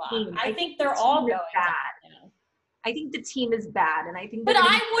chopping block? I think they're all going bad. I think the team is bad, and I think. But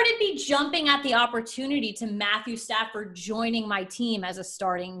I wouldn't be jumping at the opportunity to Matthew Stafford joining my team as a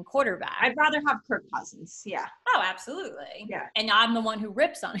starting quarterback. I'd rather have Kirk Cousins. Yeah. Oh, absolutely. Yeah. And I'm the one who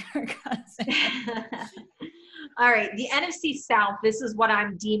rips on Kirk Cousins. All right, the NFC South, this is what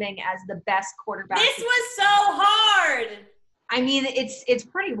I'm deeming as the best quarterback. This was so hard. I mean, it's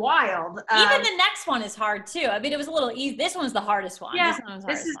pretty wild. Even the next one is hard too. I mean, it was a little easy. This one's the hardest one. Yeah,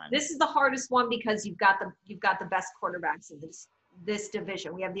 this is the hardest one because you've got the best quarterbacks in this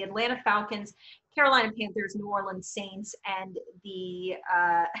division. We have the Atlanta Falcons, Carolina Panthers, New Orleans Saints, and the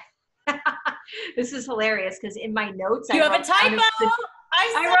this is hilarious because in my notes you have a typo.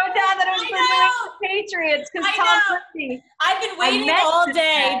 I wrote down that it was the Patriots because Tom Brady. I've been waiting all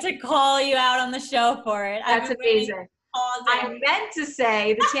day to call you out on the show for it. That's amazing. I meant to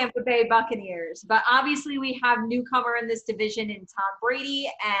say the Tampa Bay Buccaneers, but obviously we have newcomer in this division in Tom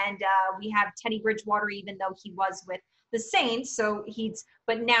Brady, and we have Teddy Bridgewater, even though he was with the Saints.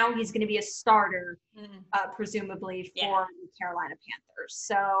 But now he's going to be a starter, presumably for the Carolina Panthers.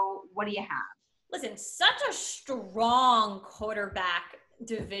 So what do you have? Listen, such a strong quarterback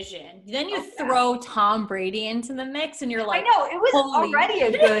division. Then you throw Tom Brady into the mix and you're like, I know, it was already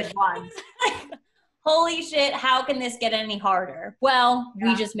a good one. Holy shit, how can this get any harder? Well,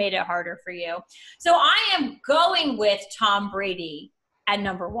 we just made it harder for you. So I am going with Tom Brady at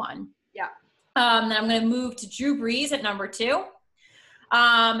number 1. Yeah. Then I'm going to move to Drew Brees at number 2.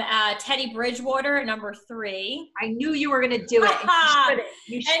 Teddy Bridgewater at number 3. I knew you were going to do it.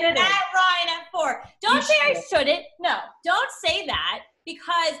 You shouldn't. And Matt Ryan at 4. Don't say I shouldn't. No, don't say that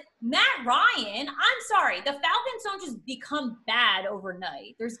because Matt Ryan, I'm sorry, the Falcons don't just become bad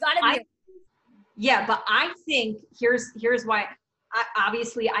overnight. There's got to be Yeah, but I think here's why.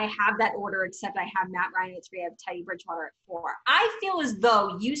 Obviously, I have that order, except I have Matt Ryan at 3. I have Teddy Bridgewater at 4. I feel as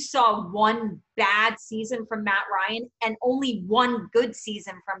though you saw one bad season from Matt Ryan and only one good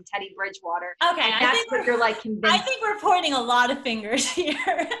season from Teddy Bridgewater. Okay, that's what you're like convinced. I think we're pointing a lot of fingers here,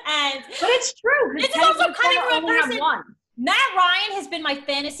 but it's true. It's also kind of a person. Matt Ryan has been my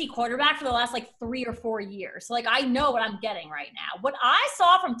fantasy quarterback for the last 3 or 4 years. So I know what I'm getting right now. What I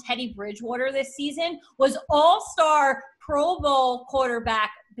saw from Teddy Bridgewater this season was all-star Pro Bowl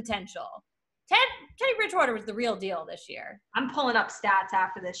quarterback potential. Teddy Bridgewater was the real deal this year. I'm pulling up stats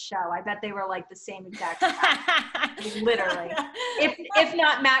after this show. I bet they were like the same exact stats. Literally. If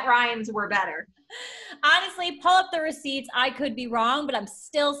not, Matt Ryan's were better. Honestly, pull up the receipts. I could be wrong, but I'm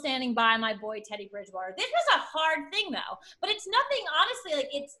still standing by my boy Teddy Bridgewater. This was a hard thing though, but it's nothing. Honestly, like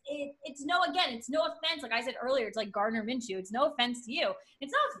it's no offense. Like I said earlier, it's like Gardner Minshew. It's no offense to you.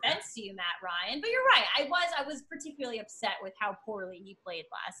 It's no offense to you, Matt Ryan. But you're right. I was particularly upset with how poorly he played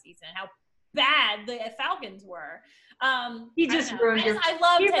last season. How bad the Falcons were. He just ruined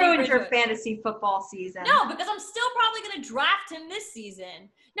your fantasy football season. No, because I'm still probably going to draft him this season.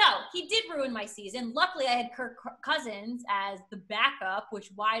 No, he did ruin my season. Luckily, I had Kirk Cousins as the backup, which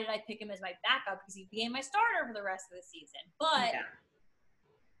why did I pick him as my backup? Because he became my starter for the rest of the season. But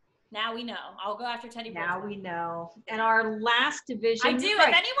now we know. I'll go after Teddy Bridgewater. Now we know. And our last division. I do. If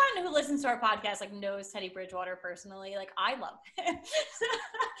anyone who listens to our podcast like knows Teddy Bridgewater personally, like I love him.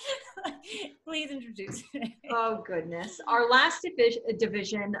 Please introduce me. Oh goodness. Our last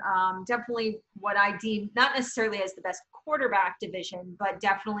division, definitely what I deem not necessarily as the best quarterback division, but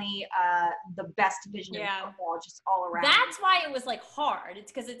definitely the best division in football, just all around. That's why it was like hard.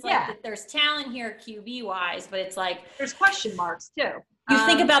 It's because it's like there's talent here QB wise, but it's like there's question marks too. You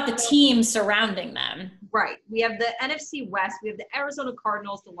think about the teams surrounding them. Right. We have the NFC West. We have the Arizona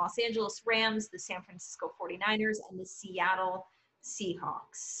Cardinals, the Los Angeles Rams, the San Francisco 49ers, and the Seattle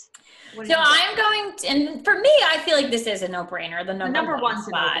Seahawks. So I'm going to, and for me, I feel like this is a no-brainer, the number one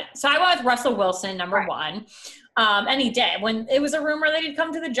spot. So I went with Russell Wilson, number one. Any day. When it was a rumor that he'd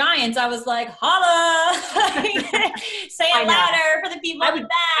come to the Giants, I was like, holla! Say it louder for the people in the back.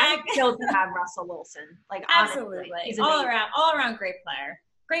 I would kill to have Russell Wilson. Like, absolutely. He's all around great player.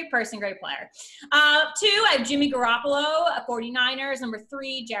 Great person, great player. 2, I have Jimmy Garoppolo, 49ers. Number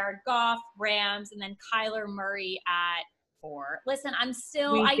 3, Jared Goff, Rams. And then Kyler Murray at 4. Listen, I'm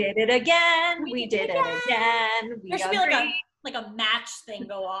still. We did it again. We did it again. There should be like a match thing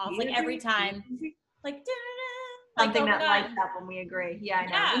go off, like every time. Like, something that lights up when we agree. Yeah, I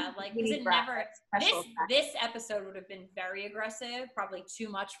know. Yeah, like because it never. This episode would have been very aggressive, probably too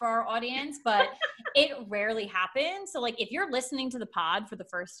much for our audience, but it rarely happens. So, like, if you're listening to the pod for the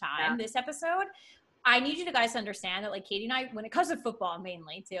first time, this episode, I need you guys to understand that, like, Katie and I, when it comes to football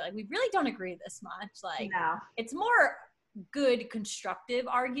mainly too, like, we really don't agree this much. Like, it's more good constructive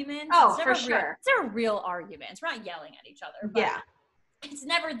arguments. Oh, for sure. It's never real arguments. We're not yelling at each other. But it's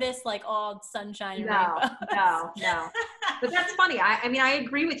never this like all sunshine and rainbows. No. But that's funny. I mean, I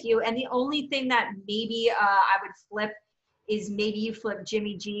agree with you. And the only thing that maybe I would flip is maybe you flip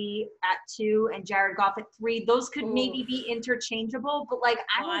Jimmy G at 2 and Jared Goff at 3. Those could maybe be interchangeable, but like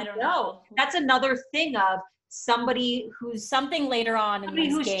I don't know. That's another thing of somebody who's something later on in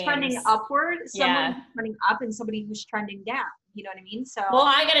these games. Trending upward, someone who's trending up, and somebody who's trending down. You know what I mean? So well,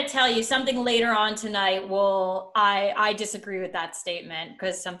 I gotta tell you something later on tonight. I disagree with that statement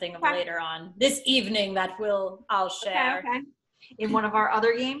because something of later on this evening that I'll share. Okay. In one of our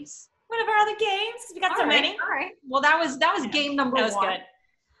other games. One of our other games. We got so many. All right. Well, that was game number 1. That was good.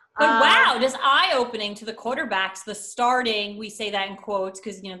 But wow, just eye-opening to the quarterbacks, the starting, we say that in quotes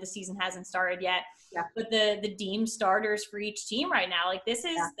because, the season hasn't started yet. Yeah. But the deemed starters for each team right now, like that's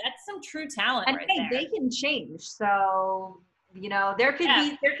some true talent and right there. They can change. So, there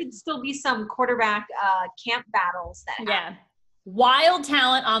could still be some quarterback camp battles that happen. Wild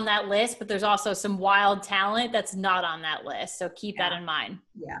talent on that list, but there's also some wild talent that's not on that list. So keep that in mind.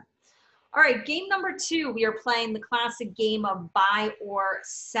 Yeah. All right, game number 2, we are playing the classic game of buy or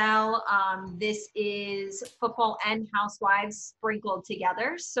sell. This is football and Housewives sprinkled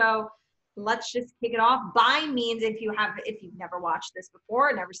together. So let's just kick it off. Buy means if you've never watched this before,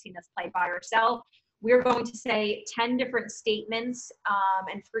 or never seen us play buy or sell, we're going to say 10 different statements.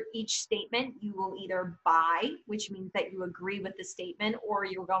 And for each statement, you will either buy, which means that you agree with the statement, or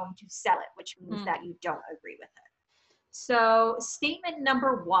you're going to sell it, which means that you don't agree with it. So statement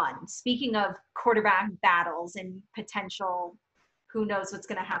number 1, speaking of quarterback battles and potential, who knows what's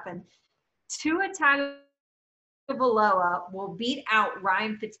going to happen. Tua Tagovailoa will beat out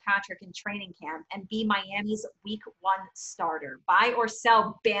Ryan Fitzpatrick in training camp and be Miami's week 1 starter. Buy or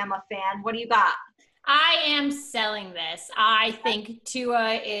sell, Bama fan? What do you got? I am selling this. I think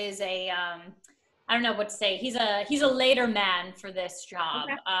Tua is I don't know what to say. He's a later man for this job.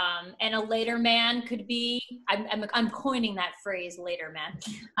 Okay. And a later man could be, I'm coining that phrase, later man.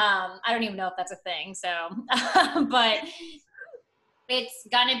 I don't even know if that's a thing. So, but it's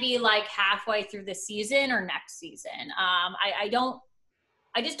gonna be like halfway through the season or next season. I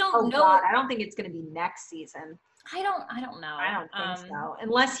just don't know. God, I don't think it's gonna be next season. I don't know. I don't think so,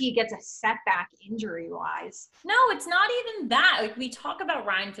 unless he gets a setback injury-wise. No, it's not even that. Like, we talk about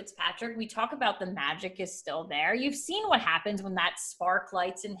Ryan Fitzpatrick, we talk about the magic is still there. You've seen what happens when that spark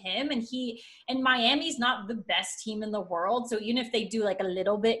lights in him, and Miami's not the best team in the world. So even if they do like a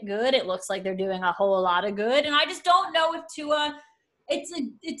little bit good, it looks like they're doing a whole lot of good. And I just don't know if Tua, it's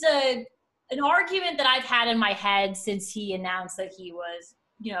an argument that I've had in my head since he announced that he was,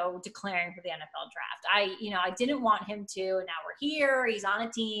 declaring for the NFL draft. I didn't want him to, and now we're here. He's on a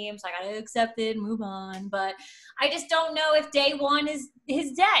team, so I got to accept it and move on. But I just don't know if day one is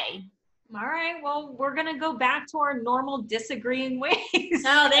his day. All right. Well, we're going to go back to our normal disagreeing ways.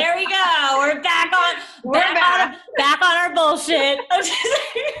 Oh, there we go. We're back on our bullshit.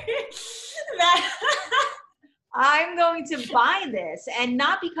 I'm going to buy this, and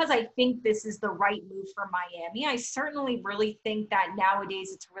not because I think this is the right move for Miami. I certainly really think that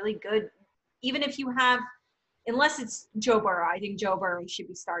nowadays it's really good, even if you have, unless it's Joe Burrow. I think Joe Burrow should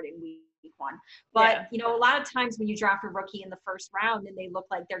be starting week one. But, a lot of times when you draft a rookie in the first round and they look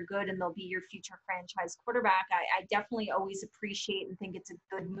like they're good and they'll be your future franchise quarterback, I definitely always appreciate and think it's a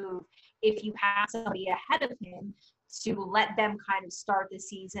good move if you have somebody ahead of him to let them kind of start the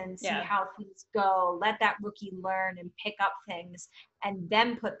season, see how things go, let that rookie learn and pick up things, and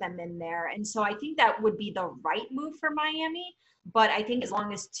then put them in there. And so I think that would be the right move for Miami. But I think as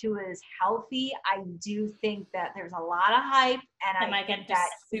long as Tua is healthy, I do think that there's a lot of hype, and I think that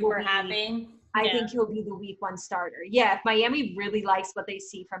super happy. I think he'll be the week one starter. Yeah, if Miami really likes what they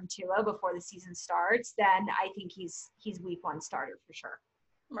see from Tua before the season starts, then I think he's week one starter for sure.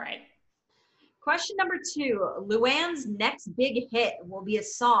 Right. Question number 2, Luann's next big hit will be a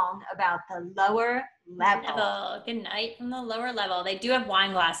song about the lower level. Good night from the lower level. They do have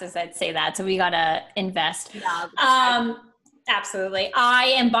wine glasses that say that, so we got to invest. Yeah, absolutely. I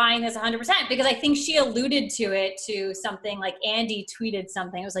am buying this 100% because I think she alluded to something like Andy tweeted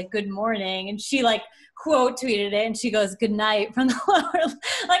something. It was like, good morning. And she like quote tweeted it and she goes, good night from the lower.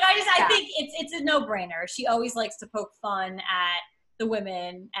 I think it's a no brainer. She always likes to poke fun at the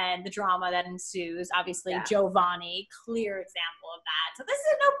women and the drama that ensues. Obviously, Giovanni, clear example of that. So this is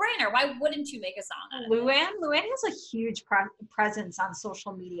a no-brainer. Why wouldn't you make a song out of it? Luann has a huge presence on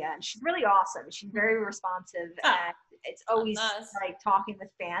social media, and she's really awesome. She's very responsive, and it's always like talking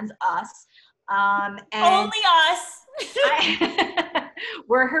with fans, us. And only us.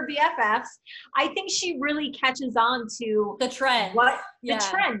 We're her BFFs. I think she really catches on to the trends. The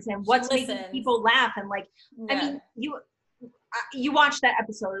trends and what's making people laugh. And I mean, you watch that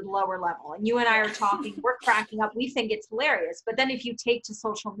episode at the lower level and you and I are talking, we're cracking up. We think it's hilarious. But then if you take to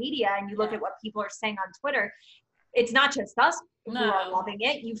social media and you look at what people are saying on Twitter, it's not just us who are loving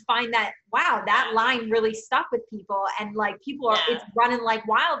it. You find that, wow, that line really stuck with people, and people are, it's running like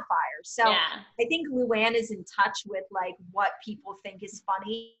wildfire. So I think Luann is in touch with what people think is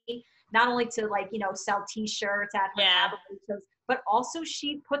funny, not only to sell t-shirts at her shows, but also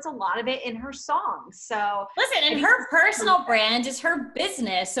she puts a lot of it in her songs. So listen, and her personal brand is her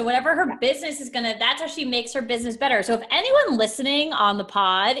business. So whatever her business is that's how she makes her business better. So if anyone listening on the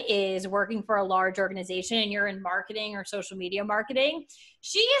pod is working for a large organization and you're in marketing or social media marketing,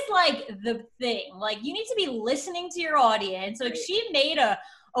 she is the thing. You need to be listening to your audience. So she made a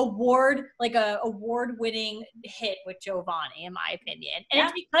award-winning hit with Giovanni, in my opinion. And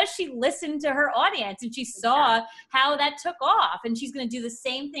it's because she listened to her audience and she saw how that took off. And she's going to do the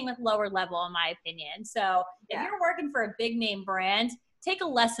same thing with lower level, in my opinion. So if you're working for a big name brand, take a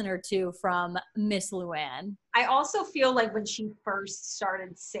lesson or two from Miss Luann. I also feel like when she first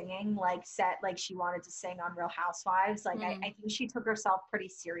started singing, she wanted to sing on Real Housewives, I think she took herself pretty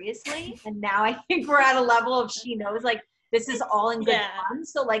seriously. And now I think we're at a level of she knows, this is all in good fun.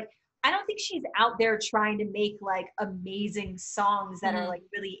 So I don't think she's out there trying to make amazing songs that are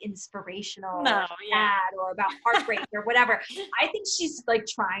really inspirational or sad or about heartbreak or whatever. I think she's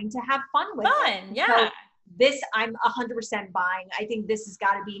trying to have fun with it. So this I'm 100% buying. I think this has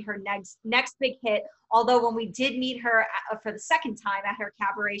got to be her next big hit. Although when we did meet her for the second time at her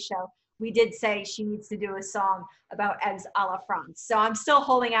cabaret show, we did say she needs to do a song about eggs a la France. So I'm still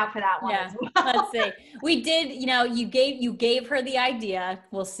holding out for that one as well. Let's see. We did, you gave her the idea.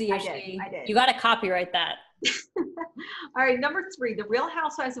 We'll see if I did. You got to copyright that. All right, number 3, the Real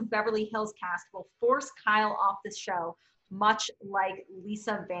Housewives of Beverly Hills cast will force Kyle off the show, much like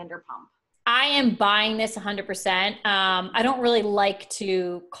Lisa Vanderpump. I am buying this 100%. I don't really like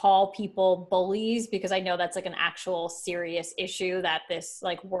to call people bullies because I know that's an actual serious issue that this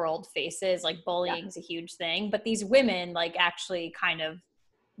world faces. Bullying is a huge thing, but these women actually kind of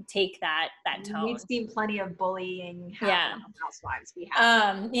take that tone. We've seen plenty of bullying happen on Housewives. We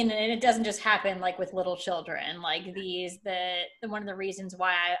have. And it doesn't just happen like with little children. Like one of the reasons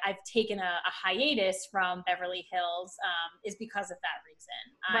why I've taken a hiatus from Beverly Hills is because of that reason.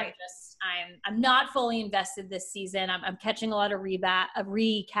 Right. I'm not fully invested this season. I'm catching a lot of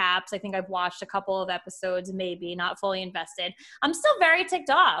recaps. I think I've watched a couple of episodes, maybe not fully invested. I'm still very ticked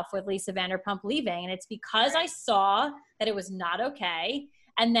off with Lisa Vanderpump leaving, and it's because I saw that it was not okay.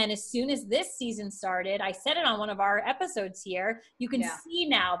 And then as soon as this season started, I said it on one of our episodes here, you can see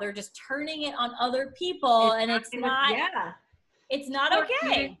now they're just turning it on other people, and it's not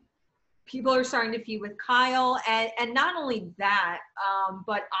okay. People are starting to feud with Kyle, and not only that,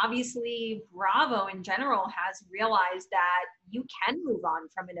 but obviously Bravo in general has realized that you can move on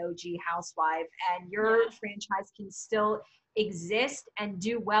from an OG housewife, and your franchise can still exist and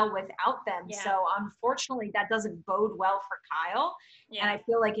do well without them. So unfortunately that doesn't bode well for Kyle. And I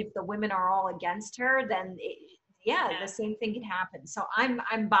feel like if the women are all against her, then the same thing can happen. So I'm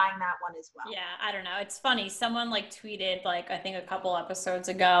buying that one as well. Yeah, I don't know. It's funny. Someone like tweeted, like, I think a couple episodes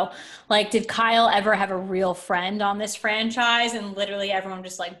ago, like, did Kyle ever have a real friend on this franchise? And literally everyone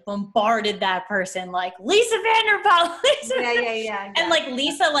just like bombarded that person, like, Lisa Vanderpump. Yeah. And like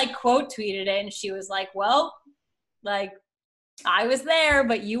Lisa like quote tweeted it, and she was like, well, like, I was there,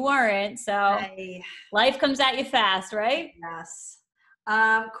 but you weren't. So life comes at you fast, right? Yes.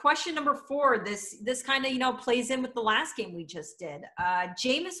 Question number 4. This kind of, plays in with the last game we just did.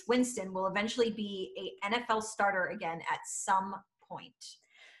 Jameis Winston will eventually be a NFL starter again at some point.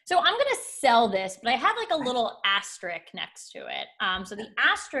 So I'm going to sell this, but I have like a little asterisk next to it. So the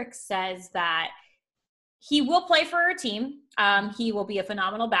asterisk says that he will play for a team. He will be a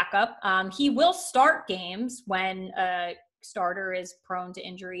phenomenal backup. He will start games when starter is prone to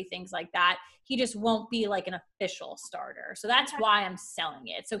injury, things like that. He just won't be like an official starter. So that's why I'm selling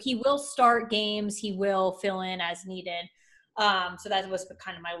it. So he will start games. He will fill in as needed. So that was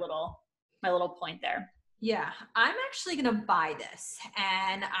kind of my little point there. Yeah, I'm actually going to buy this.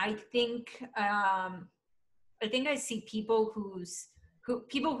 And I think I see people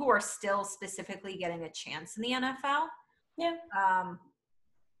who are still specifically getting a chance in the NFL. Yeah.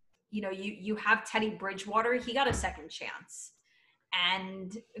 You have Teddy Bridgewater. He got a second chance.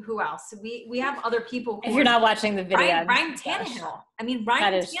 And who else? We have other people. If you're not watching the video. Ryan Tannehill. I mean,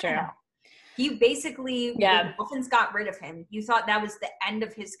 Ryan Tannehill. True. He basically, the Dolphins got rid of him. You thought that was the end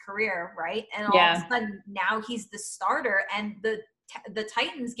of his career, right? And all of a sudden, now he's the starter, and the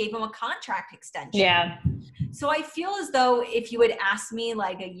Titans gave him a contract extension. Yeah. So I feel as though if you had asked me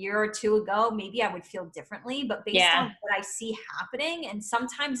like a year or two ago, maybe I would feel differently. But based on what I see happening, and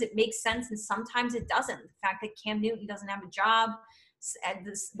sometimes it makes sense and sometimes it doesn't. The fact that Cam Newton doesn't have a job, and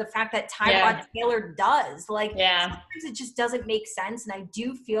the fact that Tyrod Taylor does, sometimes it just doesn't make sense. And I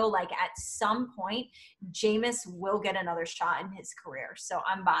do feel like at some point, Jameis will get another shot in his career. So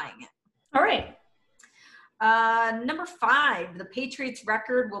I'm buying it. All right. Number 5, the Patriots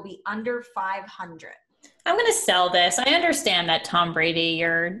record will be under 500. I'm going to sell this. I understand that Tom Brady,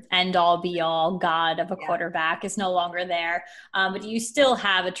 your end-all, be-all god of a quarterback, is no longer there. But you still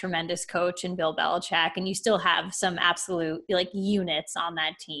have a tremendous coach in Bill Belichick, and you still have some absolute units on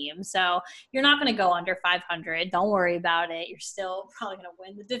that team. So you're not going to go under 500. Don't worry about it. You're still probably going to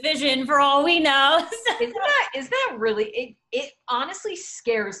win the division for all we know. Is that really it honestly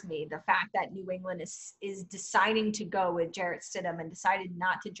scares me, the fact that New England is deciding to go with Jarrett Stidham and decided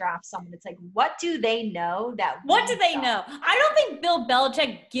not to draft someone. It's like, what do they know? What do they know? I don't think Bill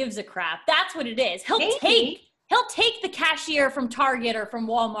Belichick gives a crap. That's what it is. He'll take the cashier from Target or from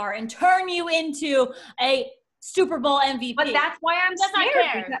Walmart and turn you into a Super Bowl MVP. But that's why I'm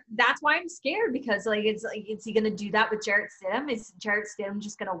scared. That's why I'm scared, because is he going to do that with Jarrett Stidham? Is Jarrett Stidham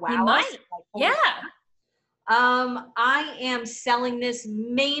just going to wow us? He might. I am selling this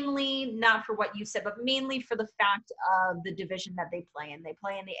mainly, not for what you said, but mainly for the fact of the division that they play in. They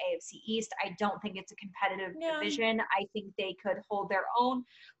play in the AFC East. I don't think it's a competitive division. I think they could hold their own.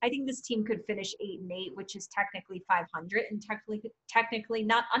 I think this team could finish 8-8, which is technically 500 and technically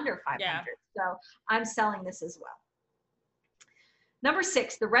not under 500. Yeah. So I'm selling this as well. Number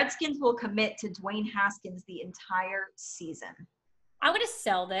 6, the Redskins will commit to Dwayne Haskins the entire season. I'm going to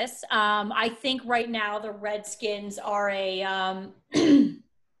sell this. I think right now the Redskins are a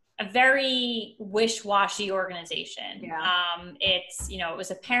very wish-washy organization. Yeah. It was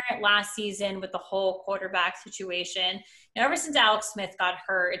apparent last season with the whole quarterback situation. Ever since Alex Smith got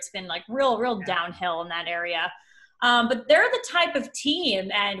hurt, it's been real downhill in that area. But they're the type of team,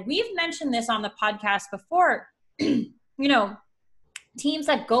 and we've mentioned this on the podcast before, teams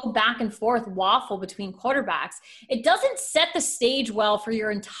that go back and forth waffle between quarterbacks, it doesn't set the stage well for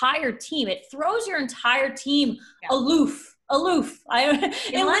your entire team. It throws your entire team aloof.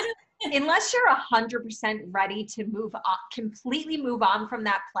 Unless you're 100% ready to move on, completely move on from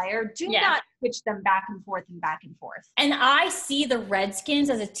that player, do not switch them back and forth and back and forth. And I see the Redskins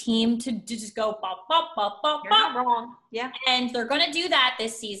as a team to just go bop, bop, bop, bop, You're not wrong. Yeah. And they're going to do that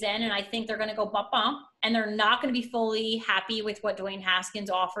this season. And I think they're going to go bop, bop. And they're not going to be fully happy with what Dwayne Haskins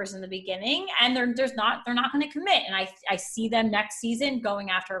offers in the beginning. And they're not going to commit. And I see them next season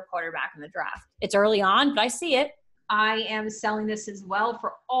going after a quarterback in the draft. It's early on, but I see it. I am selling this as well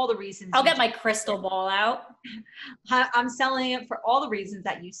for all the reasons. I'll get my crystal ball out. I'm selling it for all the reasons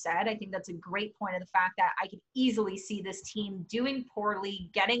that you said. I think that's a great point of the fact that I could easily see this team doing poorly,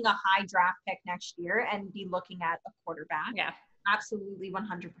 getting a high draft pick next year, and be looking at a quarterback. Yeah. Absolutely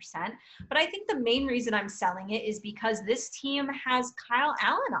 100%. But I think the main reason I'm selling it is because this team has Kyle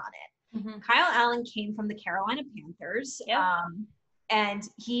Allen on it. Mm-hmm. Kyle Allen came from the Carolina Panthers. Yep. And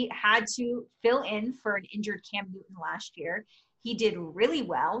he had to fill in for an injured Cam Newton last year. He did really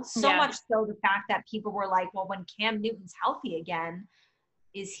well. So much so the fact that people were like, well, when Cam Newton's healthy again,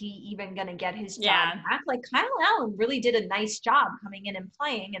 is he even going to get his job back? Like Kyle Allen really did a nice job coming in and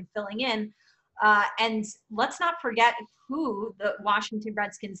playing and filling in. And let's not forget who the Washington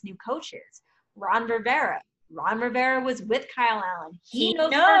Redskins' new coach is, Ron Rivera. Ron Rivera was with Kyle Allen. He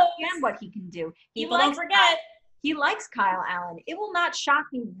knows firsthand what he can do. People don't forget. He likes Kyle Allen. It will not shock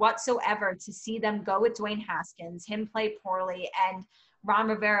me whatsoever to see them go with Dwayne Haskins, him play poorly, and Ron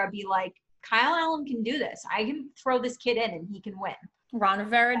Rivera be like, Kyle Allen can do this. I can throw this kid in and he can win. Ron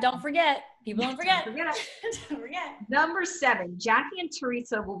Rivera, don't forget. People don't forget. Don't forget. Number 7, Jackie and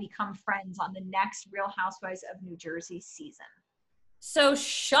Teresa will become friends on the next Real Housewives of New Jersey season. So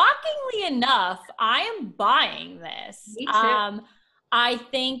shockingly enough, I am buying this. Me too. I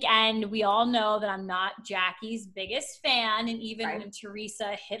think, and we all know that I'm not Jackie's biggest fan, and even when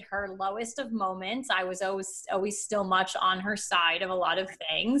Teresa hit her lowest of moments, I was always still much on her side of a lot of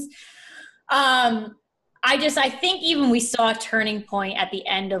things. I think even we saw a turning point at the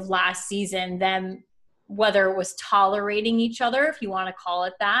end of last season, them, whether it was tolerating each other, if you want to call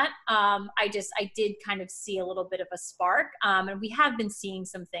it that. I did kind of see a little bit of a spark. And we have been seeing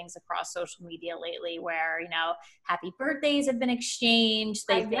some things across social media lately where, happy birthdays have been exchanged.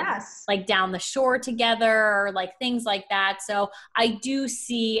 They've been like down the shore together, or like things like that. So I do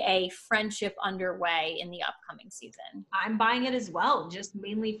see a friendship underway in the upcoming season. I'm buying it as well, just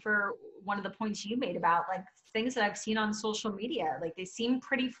mainly for one of the points you made about like things that I've seen on social media. Like they seem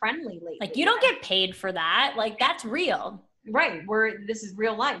pretty friendly lately. Like you don't get paid for that. Like that's real. Right. This is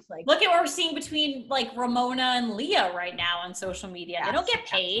real life. Like look at what we're seeing between like Ramona and Leah right now on social media. Yes. They don't get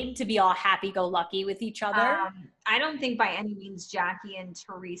paid to be all happy-go-lucky with each other. I don't think by any means Jackie and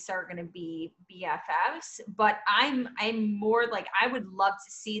Teresa are going to be BFFs, but I'm more like, I would love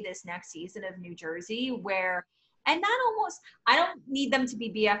to see this next season of New Jersey where, and I don't need them to be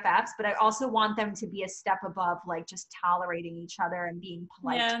BFFs, but I also want them to be a step above, like just tolerating each other and being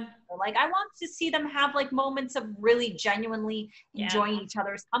polite. Yeah. Like I want to see them have like moments of really genuinely enjoying each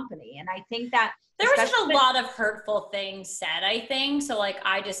other's company. And I think that there was just a lot of hurtful things said, I think. So like,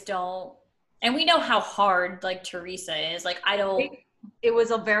 I just don't, and we know how hard like Teresa is. Like I don't. It was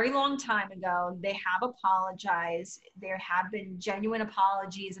a very long time ago. They have apologized. There have been genuine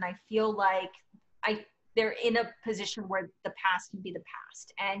apologies. And I feel like they're in a position where the past can be the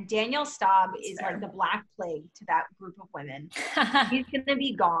past. And Danielle Staub is like the black plague to that group of women. She's going to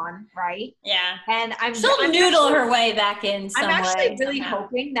be gone, right? Yeah. And she'll noodle her way back in some way. I'm actually really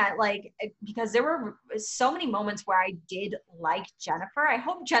hoping that like, because there were so many moments where I did like Jennifer. I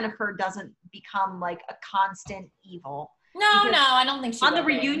hope Jennifer doesn't become like a constant evil. No, I don't think she on the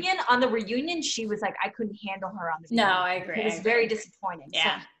reunion, she was like, I couldn't handle her on the reunion. No, I agree. It was very disappointing.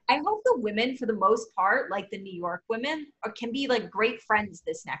 Yeah. So I hope the women, for the most part, like the New York women, can be like great friends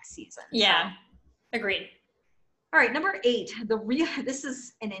this next season. Yeah, agreed. All right, number 8, this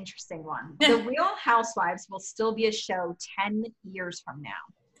is an interesting one. The Real Housewives will still be a show 10 years from now,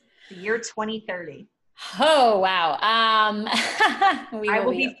 the year 2030. Oh, wow. I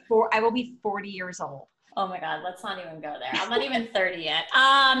will be 40 years old. Oh my God, let's not even go there. I'm not even 30 yet.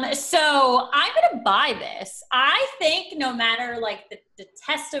 So I'm going to buy this. I think no matter like the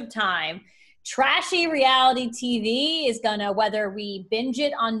test of time, trashy reality TV is going to, whether we binge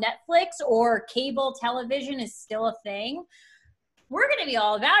it on Netflix or cable television is still a thing, we're going to be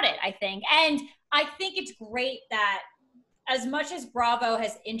all about it, I think. And I think it's great that as much as Bravo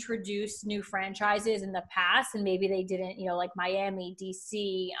has introduced new franchises in the past, and maybe they didn't, you know, like Miami,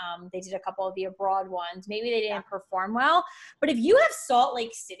 DC, they did a couple of the abroad ones. Maybe they didn't perform well. But if you have Salt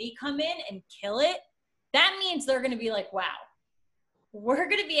Lake City come in and kill it, that means they're going to be like, wow, we're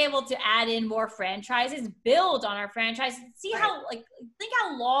going to be able to add in more franchises, build on our franchise, see how, like, think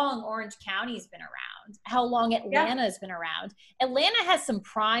how long Orange County's been around, how long Atlanta has been around. Atlanta has some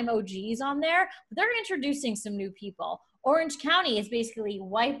prime OGs on there, but they're introducing some new people. Orange County has basically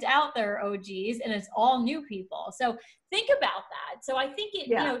wiped out their OGs and it's all new people. So think about that. So I think it,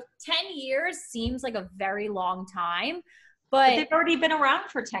 you know, 10 years seems like a very long time, but they've already been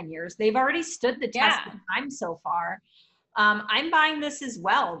around for 10 years. They've already stood the test of time so far. I'm buying this as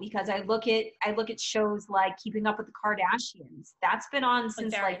well because I look at shows like Keeping Up with the Kardashians. That's been on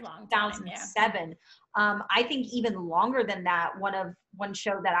since like 2007. I think even longer than that. One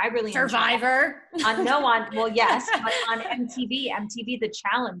show that I really Survivor. But on MTV The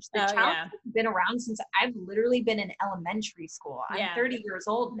Challenge. The Challenge has been around since I've literally been in elementary school. I'm 30 years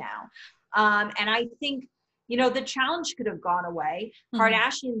old now, and I think, you know, the challenge could have gone away.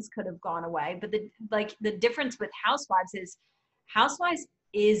 Kardashians could have gone away. But the difference with Housewives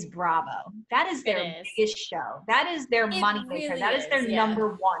is Bravo. That is their biggest show. That is their moneymaker. Really that is their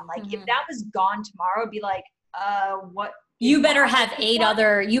number one. Like if that was gone tomorrow, it'd be like, what? You better have eight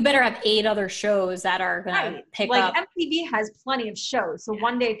other shows that are gonna pick up. Like MTV has plenty of shows. So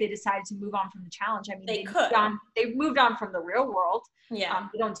one day if they decided to move on from the challenge, I mean, they moved on from the Real World. Yeah.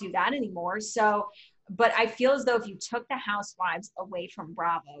 They don't do that anymore. So, but I feel as though if you took the Housewives away from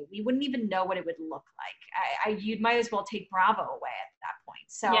Bravo, we wouldn't even know what it would look like. You might as well take Bravo away at that point.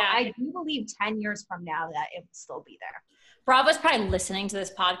 So I do believe 10 years from now that it will still be there. Bravo's probably listening to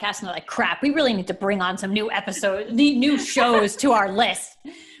this podcast and they're like, crap, we really need to bring on some new episodes, new shows to our list.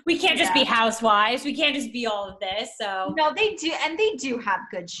 We can't just be Housewives. We can't just be all of this. So no, they do. And they do have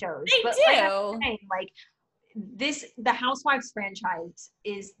good shows. They do. The Housewives franchise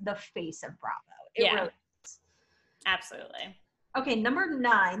is the face of Bravo. It really is. Absolutely. Okay, number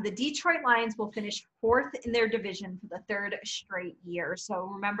 9, the Detroit Lions will finish 4th in their division for the 3rd straight year. So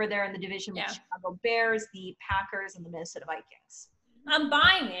remember, they're in the division with Chicago Bears, the Packers, and the Minnesota Vikings. I'm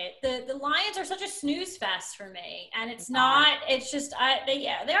buying it. The Lions are such a snooze fest for me, and it's not. It's just they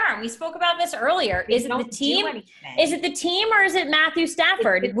are. We spoke about this earlier. Is it the team? Is it the team or is it Matthew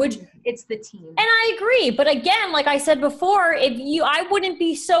Stafford? It's the team. And I agree, but again, like I said before, I wouldn't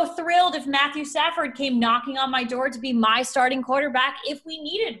be so thrilled if Matthew Stafford came knocking on my door to be my starting quarterback if we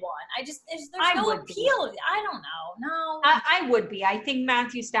needed one. There's no appeal. I don't know. No, I would be. I think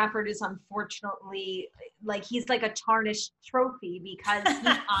Matthew Stafford is unfortunately he's like a tarnished trophy because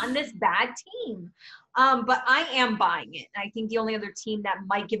he's on this bad team. But I am buying it. I think the only other team that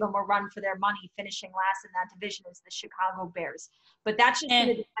might give him a run for their money finishing last in that division is the Chicago Bears. But that's just going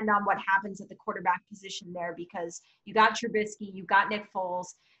to depend on what happens at the quarterback position there because you got Trubisky, you got Nick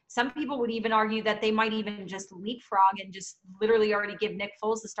Foles. Some people would even argue that they might even just leapfrog and just literally already give Nick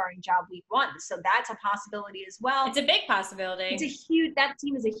Foles the starting job week 1. So that's a possibility as well. It's a big possibility. That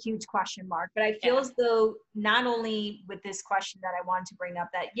team is a huge question mark. But I feel as though not only with this question that I wanted to bring up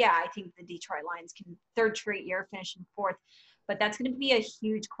that, I think the Detroit Lions can 3rd straight year finishing 4th. But that's going to be a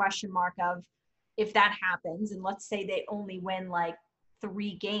huge question mark of if that happens. And let's say they only win like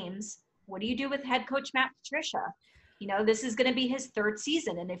 3 games. What do you do with head coach Matt Patricia? You know, this is going to be his 3rd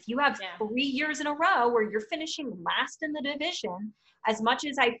season. And if you have 3 years in a row where you're finishing last in the division, as much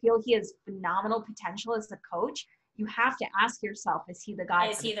as I feel he has phenomenal potential as a coach, you have to ask yourself, is he the guy?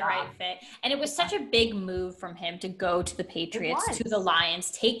 Is he the right fit? And it was such a big move from him to go to the Patriots, to the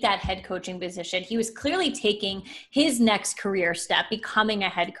Lions, take that head coaching position. He was clearly taking his next career step, becoming a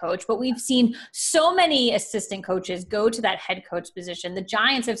head coach. But we've seen so many assistant coaches go to that head coach position. The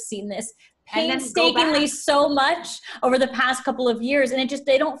Giants have seen this painstakingly so much over the past couple of years, and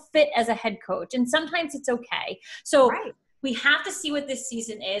they don't fit as a head coach. And sometimes it's okay. So we have to see what this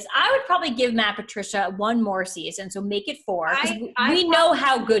season is. I would probably give Matt Patricia 1 more season, so make it 4. We know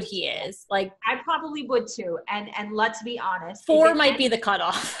how good he is. Like I probably would too. And let's be honest, 4 might be the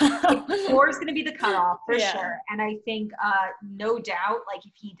cutoff. 4 is going to be the cutoff for sure. And I think no doubt, like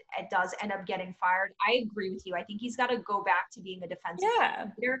if he does end up getting fired, I agree with you. I think he's got to go back to being a defensive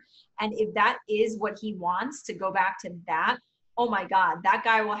coordinator. And if that is what he wants, to go back to that, oh my God, that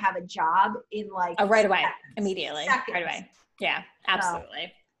guy will have a job in like right away, immediately, right away. Yeah,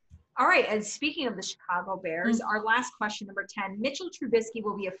 absolutely. All right. And speaking of the Chicago Bears, our last question, number 10, Mitchell Trubisky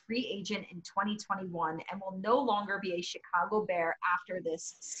will be a free agent in 2021 and will no longer be a Chicago Bear after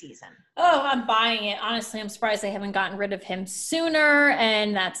this season. Oh, I'm buying it. Honestly, I'm surprised they haven't gotten rid of him sooner.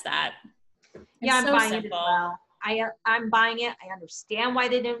 And that's that. I'm buying it as well. I'm buying it. I understand why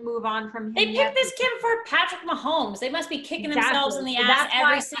they didn't move on from They him picked yet. this kid for Patrick Mahomes. They must be kicking themselves in the So ass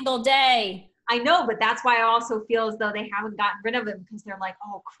every single day. I know, but that's why I also feel as though they haven't gotten rid of him, because they're like,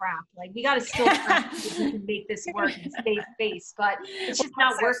 oh crap, like we got to still try to see if we can make this work and save face, but it's just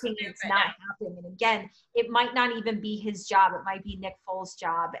not working. It's not happening. And again, it might not even be his job. It might be Nick Foles'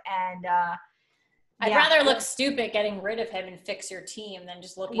 job. And I'd rather look stupid getting rid of him and fix your team than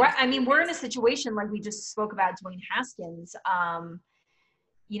just looking. Right. I mean, we're in a situation like we just spoke about Dwayne Haskins.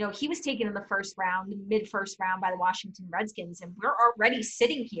 You know, he was taken in the mid-first round by the Washington Redskins, and we're already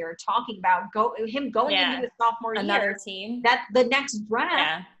sitting here talking about him going into his sophomore year. Team. That the next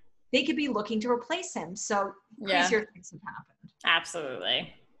draft, they could be looking to replace him. So crazier things have happened.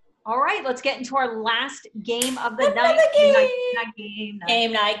 Absolutely. All right, let's get into our last game of the night.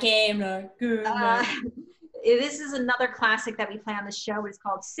 Game night. This is another classic that we play on the show. It's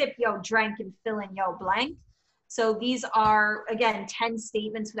called Sip Yo Drank and Fill in Yo Blank. So these are, again, 10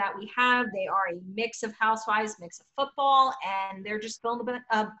 statements that we have. They are a mix of Housewives, mix of football, and they're just fill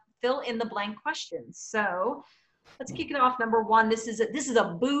in the blank questions. So let's kick it off. Number one, this is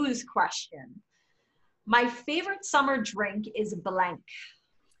a booze question. My favorite summer drink is blank.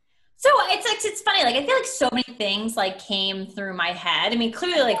 So it's funny. Like, I feel like so many things like came through my head. I mean,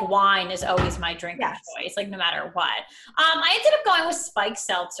 clearly like wine is always my drink of choice, like no matter what. I ended up going with spiked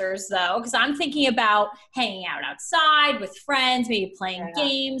seltzers though, because I'm thinking about hanging out outside with friends, maybe playing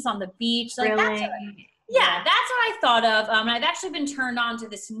games on the beach. Like that's that's what I thought of. And I've actually been turned on to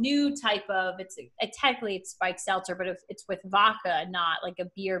this new type of, technically it's spiked seltzer, but it's with vodka, not like a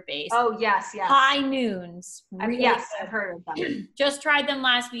beer base. Oh, yes. High Noons. Really I've heard of them. Just tried them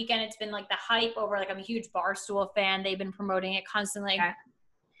last weekend. It's been like the hype over, like I'm a huge Barstool fan. They've been promoting it constantly. Okay.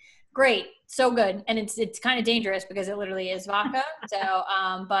 Great. So good. And it's kind of dangerous because it literally is vodka. So,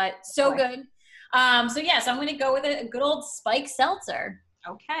 but so good. So I'm going to go with a good old spiked seltzer.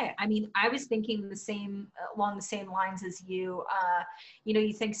 Okay. I mean, I was thinking along the same lines as you. You know,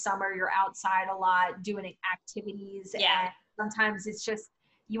 you think summer, you're outside a lot doing activities. Yeah. And sometimes it's just,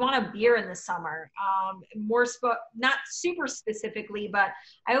 you want a beer in the summer. Not super specifically, but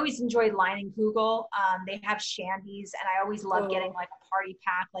I always enjoy Leinenkugel. They have shandies, and I always love getting like a party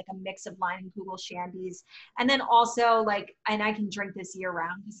pack, like a mix of Leinenkugel shandies. And then also and I can drink this year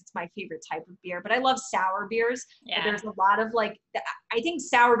round because it's my favorite type of beer, but I love sour beers. Yeah. But there's a lot of I think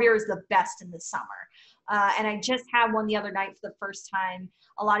sour beer is the best in the summer. And I just had one the other night for the first time.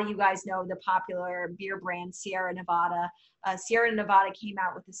 A lot of you guys know the popular beer brand Sierra Nevada. Sierra Nevada came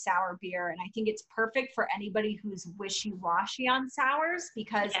out with a sour beer, and I think it's perfect for anybody who's wishy-washy on sours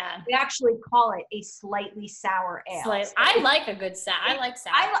because we actually call it a slightly sour ale. I like a good sour. I like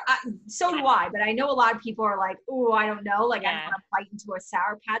sour. So do I, but I know a lot of people are like, oh, I don't know. Like, I don't want to bite into a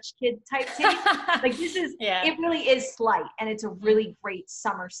Sour Patch Kid type taste. Like, this is, it really is slight, and it's a really great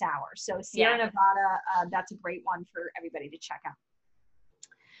summer sour. So Sierra Nevada, that's a great one for everybody to check out.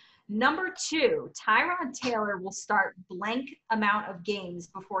 Number 2, Tyrod Taylor will start blank amount of games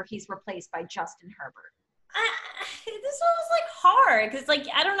before he's replaced by Justin Herbert. This one was hard because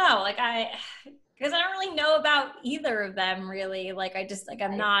I don't know, because I don't really know about either of them really.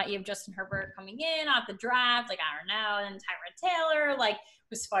 I'm not, you have Justin Herbert coming in off the draft, I don't know, and then Tyrod Taylor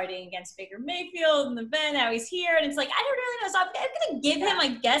was fighting against Baker Mayfield and then now he's here, and it's I don't really know. So I'm gonna give him,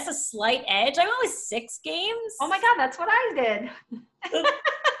 I guess, a slight edge. I went with 6 games. Oh my God, that's what I did.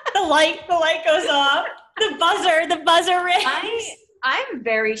 The light goes off. The buzzer rings. I'm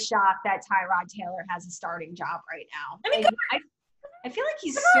very shocked that Tyrod Taylor has a starting job right now. I mean, I feel like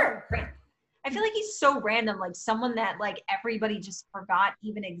he's so random, someone that everybody just forgot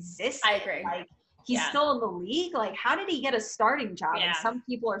even existed. I agree. He's still in the league. How did he get a starting job? Yeah. And some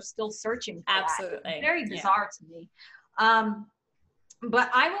people are still searching for that. It's very bizarre to me. But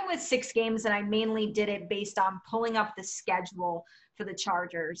I went with 6 games, and I mainly did it based on pulling up the schedule for the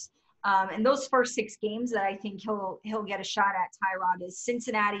Chargers. And those first 6 games that I think he'll get a shot at, Tyrod, is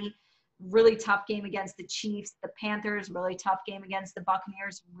Cincinnati, really tough game against the Chiefs, the Panthers, really tough game against the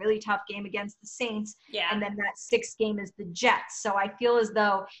Buccaneers, really tough game against the Saints. Yeah. And then that 6th game is the Jets. So I feel as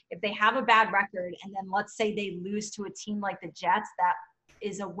though if they have a bad record and then let's say they lose to a team like the Jets, that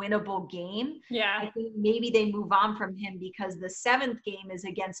is a winnable game. Yeah. I think maybe they move on from him because the 7th game is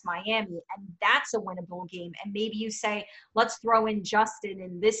against Miami, and that's a winnable game. And maybe you say, let's throw in Justin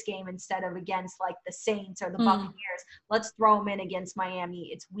in this game instead of against the Saints or the Buccaneers. Let's throw him in against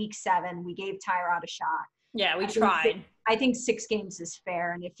Miami. It's week 7. We gave Tyrod a shot. Yeah, we tried. I think 6 games is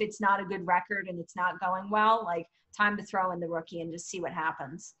fair. And if it's not a good record and it's not going well, time to throw in the rookie and just see what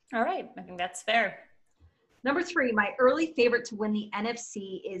happens. All right. I think that's fair. Number 3, my early favorite to win the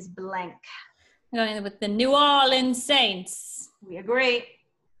NFC is blank. I'm going with the New Orleans Saints. We agree.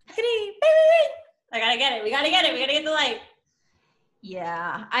 I gotta get it. We gotta get it. We gotta get the light.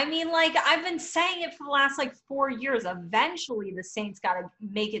 Yeah. I mean, like, I've been saying it for the last, like, 4 years. Eventually, the Saints got to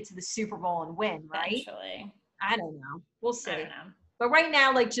make it to the Super Bowl and win, right? Eventually. I don't know. We'll see. I don't know. But right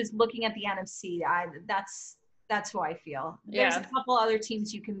now, like, just looking at the NFC, that's who I feel. There's a couple other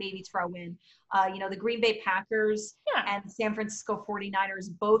teams you can maybe throw in. The Green Bay Packers and the San Francisco 49ers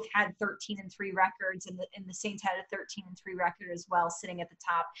both had 13-3 records, and the Saints had a 13-3 record as well, sitting at the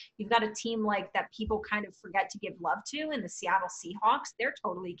top. You've got a team like that people kind of forget to give love to, in the Seattle Seahawks. They're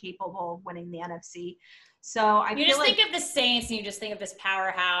totally capable of winning the NFC. So you just think of the Saints and you just think of this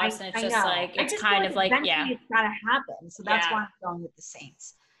powerhouse, and it's just like, it's kind of like, it's got to happen. So that's why I'm going with the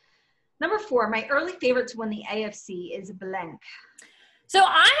Saints. Number 4, my early favorite to win the AFC is blank. So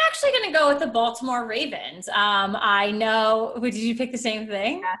I'm actually going to go with the Baltimore Ravens. I know. Did you pick the same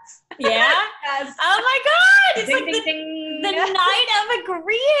thing? Yes. Yeah? Yes. Oh my God. It's ding, like ding, the night of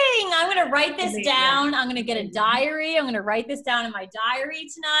agreeing. I'm going to write this down. I'm going to get a diary. I'm going to write this down in my diary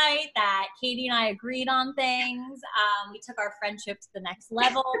tonight that Katie and I agreed on things. We took our friendship to the next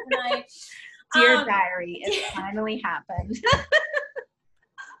level tonight. Dear diary, it finally happened.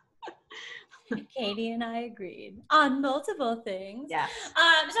 Katie and I agreed on multiple things. Yes.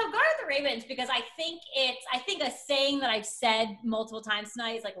 So go with the Ravens because I think a saying that I've said multiple times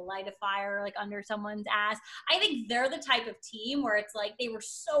tonight is like light a fire like under someone's ass. I think they're the type of team where it's like they were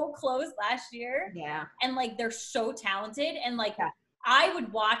so close last year. Yeah. And like they're so talented and like I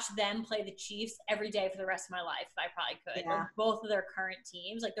would watch them play the Chiefs every day for the rest of my life if I probably could. Yeah. Like both of their current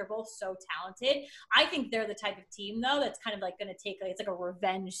teams, like they're both so talented. I think they're the type of team though that's kind of like going to take like it's like a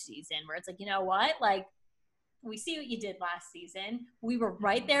revenge season where it's like, you know what? Like we see what you did last season. We were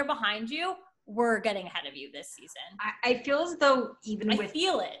right there behind you. We're getting ahead of you this season. I feel as though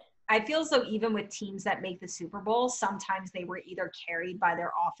I feel as though even with teams that make the Super Bowl, sometimes they were either carried by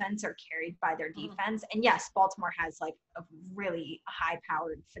their offense or carried by their defense. And yes, Baltimore has like a really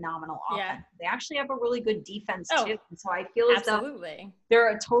high-powered, phenomenal offense. They actually have a really good defense too. And so I feel as though they're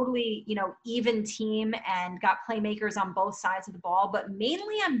a totally, even team and got playmakers on both sides of the ball. But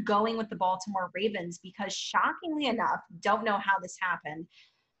mainly I'm going with the Baltimore Ravens because shockingly enough, don't know how this happened,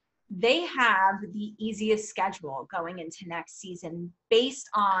 they have the easiest schedule going into next season based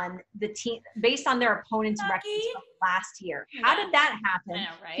on their opponents' records from last year. How did that happen? I know,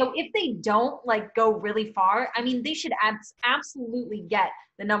 right? So if they don't like go really far, I mean, they should absolutely get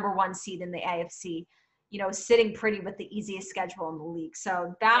the number 1 seed in the AFC, sitting pretty with the easiest schedule in the league.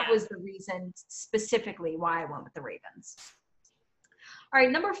 So that was the reason specifically why I went with the Ravens. All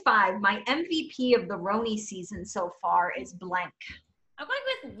right, number 5, my MVP of the Roni season so far is blank. I'm going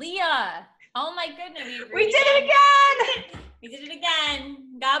with Leah. Oh my goodness. We did it again. We did it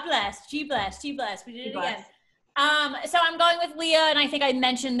again. God bless. G bless. G bless. We did it again. So I'm going with Leah, and I think I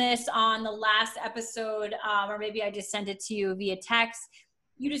mentioned this on the last episode, or maybe I just sent it to you via text.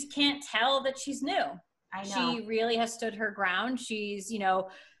 You just can't tell that she's new. I know. She really has stood her ground. She's,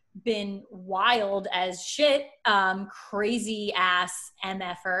 been wild as shit, crazy ass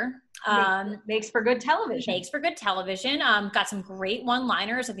MFer. Makes for good television. Got some great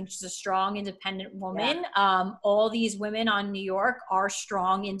one-liners. I think she's a strong, independent woman. All these women on New York are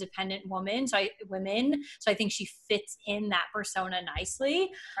strong, independent women. So I think she fits in that persona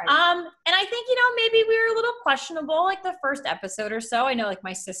nicely. Right. And I think, maybe we were a little questionable like the first episode or so. I know like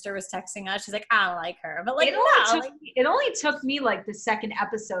my sister was texting us. She's like, I don't like her. But like, it only took me like the second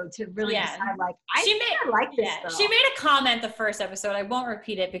episode to really decide like, I like this though. She made a comment the first episode. I won't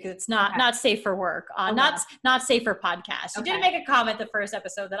repeat it because it's not safe for work, not safe for podcast. She did make a comment the first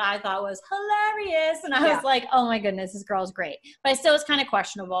episode that I thought was hilarious, and I was like, oh my goodness, this girl's great. But I still was kind of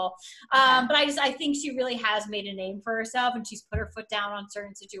questionable. But I think she really has made a name for herself, and she's put her foot down on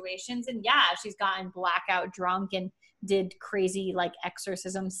certain situations. And she's gotten blackout drunk and did crazy like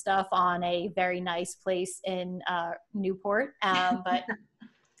exorcism stuff on a very nice place in Newport. But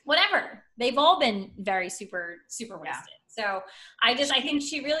whatever, they've all been very super wasted. So I think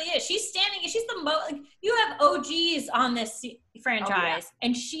she really is. She's the most, like, you have OGs on this franchise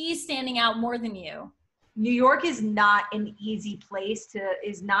and she's standing out more than you. New York is not an easy place to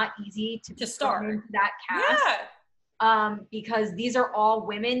start into that cast. Because these are all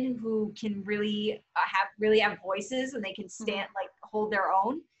women who can really have voices and they can stand hold their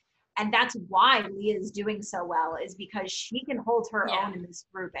own. And that's why Leah is doing so well, is because she can hold her own in this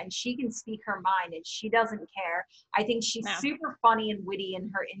group and she can speak her mind and she doesn't care. I think she's super funny and witty in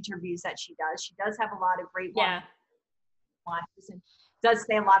her interviews that she does. She does have a lot of great ones and does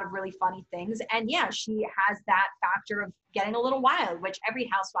say a lot of really funny things. And she has that factor of getting a little wild, which every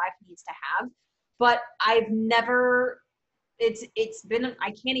housewife needs to have. but I've never, it's been, I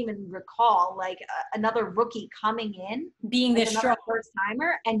can't even recall like another rookie coming in, being like this another strong first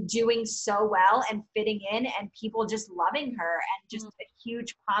timer and doing so well and fitting in and people just loving her and just a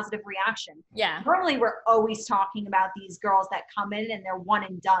huge positive reaction. Yeah. Normally we're always talking about these girls that come in and they're one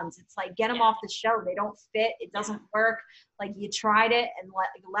and dones. It's like, get them off the show. They don't fit. It doesn't work. Like you tried it and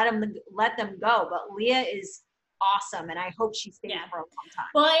let them go. But Leah is awesome, and I hope she stays for a long time.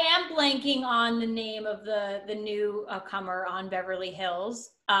 Well, I am blanking on the name of the new comer on Beverly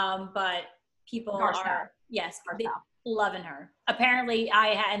Hills, but people are loving her. Apparently,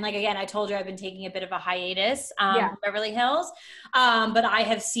 and like again, I told you I've been taking a bit of a hiatus from Beverly Hills, but I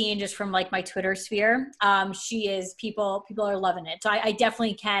have seen just from like my Twitter sphere, she is people are loving it. So I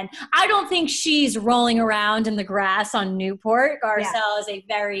definitely can. I don't think she's rolling around in the grass on Newport. Garcelle is a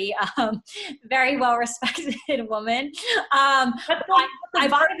very very well respected woman. But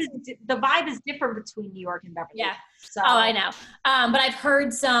the vibe is different between New York and Beverly. Yeah. So. Oh, I know. But I've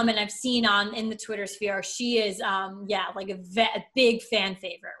heard some, and I've seen in the Twitter sphere, she is like a big fan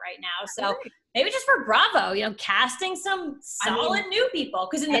favorite right now. So maybe just for Bravo, casting some solid new people.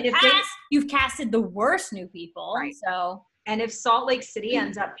 Because in the past, you've casted the worst new people. Right. So. And if Salt Lake City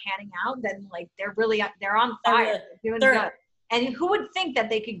ends up panning out, then like they're on fire. They're doing good. And who would think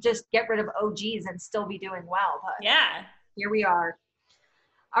that they could just get rid of OGs and still be doing well? But here we are.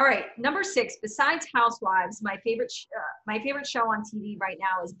 All right, number 6. Besides Housewives, my favorite show on TV right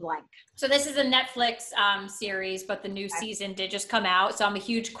now is Blank. So this is a Netflix series, but the new season did just come out. So I'm a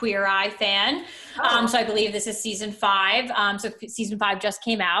huge Queer Eye fan. So I believe this is season 5. So season 5 just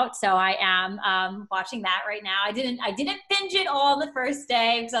came out. So I am watching that right now. I didn't binge it all the first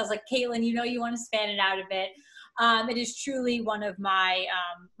day because I was like, Caitlin, you want to span it out a bit. It is truly one of my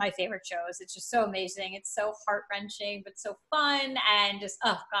favorite shows. It's just so amazing. It's so heart-wrenching, but so fun. And just,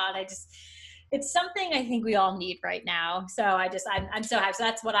 oh God, it's something I think we all need right now. So I'm so happy. So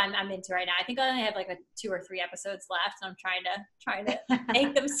that's what I'm into right now. I think I only have like 2 or 3 episodes left. And I'm trying to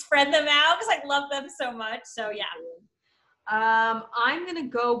make them, spread them out because I love them so much. So yeah. I'm going to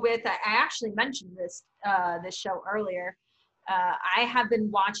go with, I actually mentioned this show earlier. I have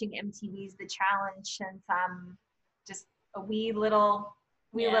been watching MTV's The Challenge since I'm just a wee little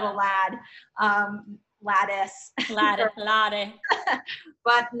lad, lattice. Latte.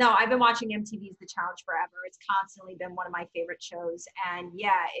 But no, I've been watching MTV's The Challenge forever. It's constantly been one of my favorite shows. And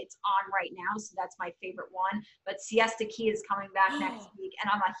yeah, it's on right now, so that's my favorite one. But Siesta Key is coming back next week, and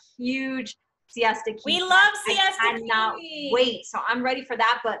I'm a huge Siesta Key We fan. love Siesta Key. I cannot wait. So I'm ready for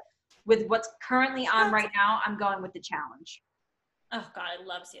that. But with what's currently on right now, I'm going with The Challenge. Oh, God, I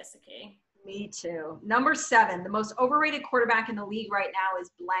love Siesta Key. Me too. Number 7, the most overrated quarterback in the league right now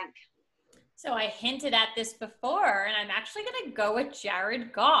is Blank. So I hinted at this before, and I'm actually going to go with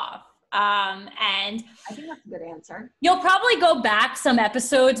Jared Goff. And I think that's a good answer. You'll probably go back some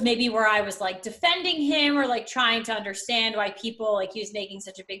episodes maybe where I was like defending him or like trying to understand why people like he was making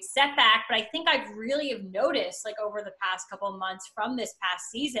such a big setback. But I think I've really have noticed like over the past couple of months from this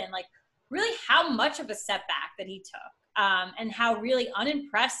past season, like really how much of a setback that he took. And how really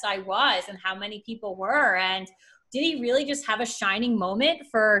unimpressed I was and how many people were. And did he really just have a shining moment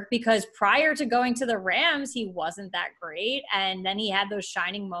because prior to going to the Rams, he wasn't that great. And then he had those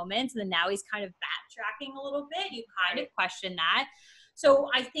shining moments. And then now he's kind of backtracking a little bit. You kind of question that. So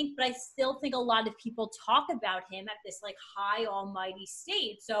I still think a lot of people talk about him at this like high almighty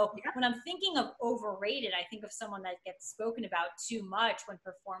state. So when I'm thinking of overrated, I think of someone that gets spoken about too much when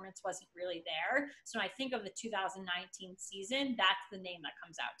performance wasn't really there. So when I think of the 2019 season, that's the name that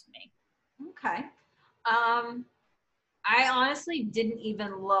comes out to me. Okay. I honestly didn't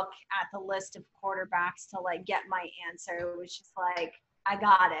even look at the list of quarterbacks to like get my answer. It was just like, I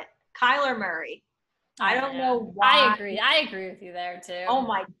got it. Kyler Murray. I don't know why. I agree with you there too. Oh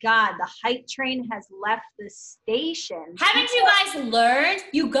my God, the hype train has left the station. Haven't you guys learned?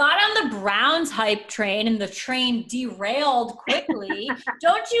 You got on the Browns hype train and the train derailed quickly.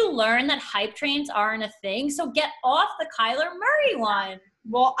 Don't you learn that hype trains aren't a thing? So get off the Kyler Murray one.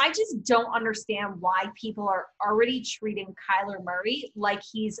 Well, I just don't understand why people are already treating Kyler Murray like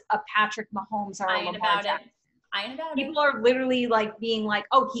he's a Patrick Mahomes or a Lamar Jackson. People are literally like being like,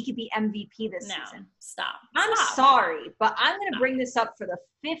 oh, he could be MVP this season. Stop. I'm sorry, but I'm going to bring this up for the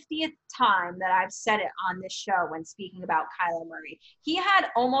 50th time that I've said it on this show when speaking about Kyler Murray. He had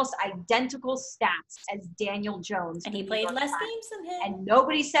almost identical stats as Daniel Jones. And he played less games than him. And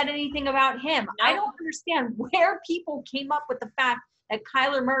nobody said anything about him. No. I don't understand where people came up with the fact that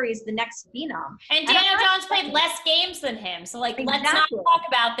Kyler Murray is the next phenom. And Daniel Jones played less games than him. So, like, let's not talk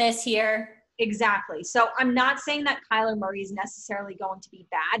about this here. Exactly. So I'm not saying that Kyler Murray is necessarily going to be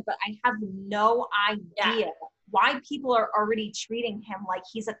bad, but I have no idea why people are already treating him like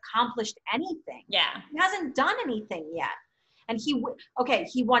he's accomplished anything. Yeah. He hasn't done anything yet. And he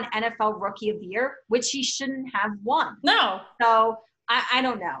won NFL Rookie of the Year, which he shouldn't have won. No. So I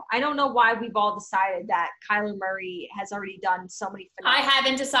don't know. I don't know why we've all decided that Kyler Murray has already done so many phenomenal. I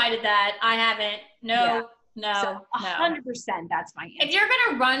haven't decided that. I haven't. No. Yeah. No, so 100%, that's my answer. If you're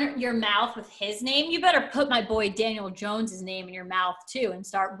going to run your mouth with his name, you better put my boy Daniel Jones's name in your mouth too and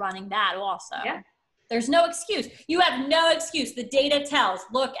start running that also. Yeah. There's no excuse. You have no excuse. The data tells.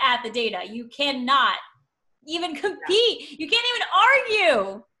 Look at the data. You cannot even compete. You can't even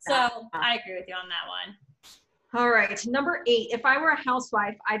argue. So I agree with you on that one. All right. Number 8. If I were a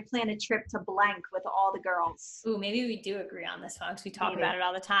housewife, I'd plan a trip to blank with all the girls. Ooh, maybe we do agree on this one because we talk about it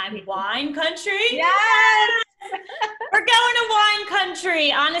all the time. Wine country? Yes! We're going to wine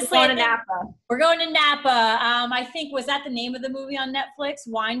country. Honestly, we're going to Napa. We're going to Napa. I think, was that the name of the movie on Netflix?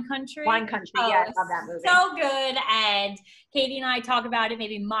 Wine Country? Wine Country, yeah, I love that movie. So good. And Katie and I talk about it,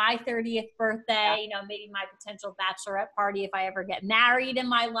 maybe my 30th birthday, maybe my potential bachelorette party if I ever get married in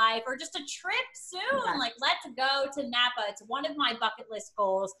my life, or just a trip soon. Yes. Like, let's go to Napa. It's one of my bucket list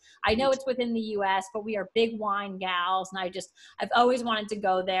goals. I know it's within the U.S., but we are big wine gals, and I've always wanted to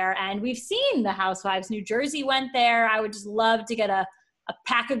go there. And we've seen the Housewives. New Jersey went there. I would just love to get a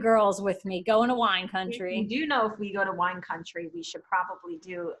pack of girls with me going to wine country. You do know if we go to wine country, we should probably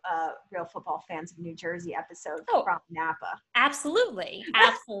do a Real Football Fans of New Jersey episode from Napa. Absolutely.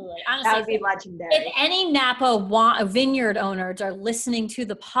 Absolutely. Honestly, that would be legendary. If any Napa vineyard owners are listening to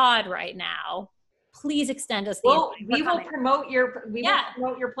the pod right now, please extend us the we will promote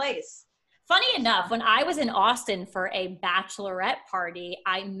your place. Funny enough, when I was in Austin for a bachelorette party,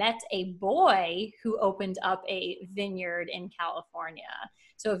 I met a boy who opened up a vineyard in California.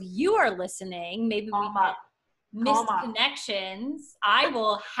 So if you are listening, maybe we missed connections. I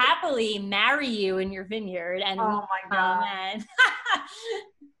will happily marry you in your vineyard. And oh my God.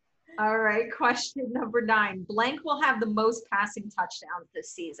 All right, question number 9. Blank will have the most passing touchdowns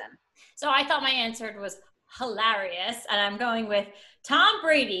this season. So I thought my answer was hilarious, and I'm going with Tom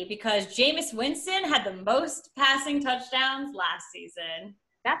Brady because Jameis Winston had the most passing touchdowns last season.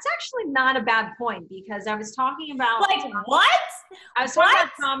 That's actually not a bad point because I was talking about what? I was talking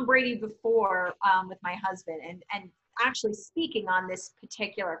about Tom Brady before with my husband and actually speaking on this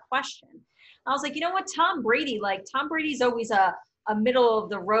particular question. I was like, you know what, Tom Brady's always a middle of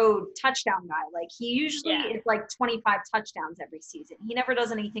the road touchdown guy. Like he usually is like 25 touchdowns every season. He never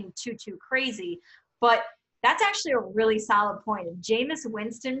does anything too crazy, but that's actually a really solid point. If Jameis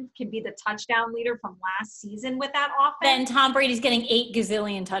Winston can be the touchdown leader from last season with that offense, then Tom Brady's getting 8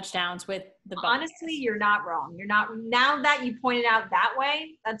 gazillion touchdowns with the Buccaneers. Honestly, you're not wrong. You're not. Now that you pointed out that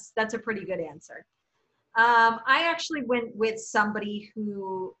way, that's a pretty good answer. I actually went with somebody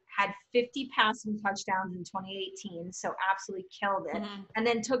who had 50 passing touchdowns in 2018, so absolutely killed it, and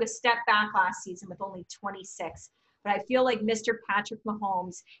then took a step back last season with only 26. But I feel like Mr. Patrick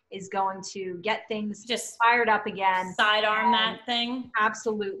Mahomes is going to get things just fired up again. Sidearm that thing.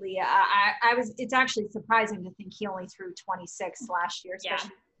 Absolutely. It's actually surprising to think he only threw 26 last year,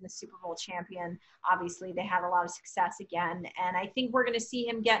 especially the Super Bowl champion. Obviously, they had a lot of success again. And I think we're going to see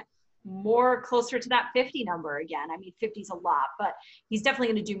him get more closer to that 50 number again. I mean, 50 is a lot, but he's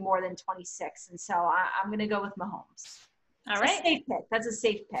definitely going to do more than 26. And so I'm going to go with Mahomes. All right. A safe pick. That's a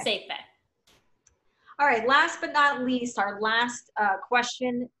safe pick. Safe pick. All right, last but not least, our last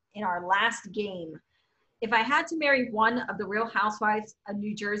question in our last game. If I had to marry one of the Real Housewives of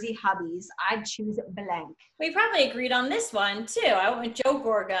New Jersey hubbies, I'd choose blank. We probably agreed on this one, too. I went with Joe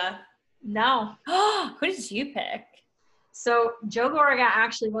Gorga. No. Who did you pick? So Joe Gorga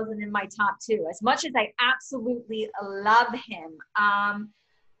actually wasn't in my top 2. As much as I absolutely love him,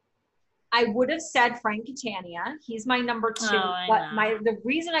 I would have said Frank Catania. He's my number 2. The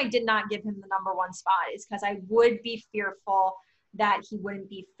reason I did not give him the number 1 spot is because I would be fearful that he wouldn't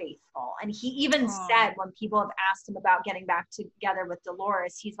be faithful. And he even said when people have asked him about getting back together with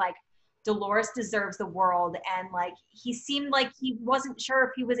Dolores, he's like, Dolores deserves the world. And like, he seemed like he wasn't sure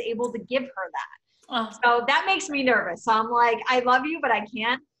if he was able to give her that. So that makes me nervous. So I'm like, I love you, but I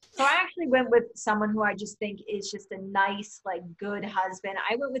can't. So I actually went with someone who I just think is just a nice, like, good husband.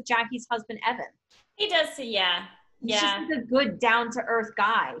 I went with Jackie's husband, Evan. He does, yeah. He's just a good, down-to-earth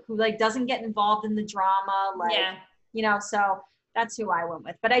guy who, like, doesn't get involved in the drama. Like, so that's who I went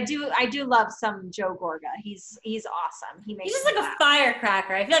with. But I do love some Joe Gorga. He's awesome. He's just like a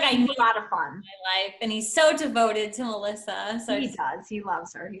firecracker. I feel like I need a lot of fun in my life. And he's so devoted to Melissa. So he does. He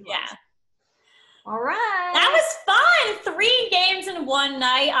loves her. He loves her. All right. That was fun. 3 games in one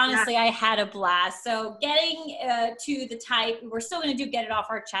night. Honestly, I had a blast. So getting to the type, we're still going to do get it off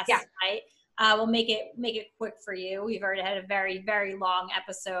our chest tonight. We'll make it quick for you. We've already had a very, very long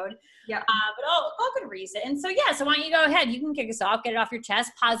episode. Yeah. But all good reason. So so why don't you go ahead? You can kick us off. Get it off your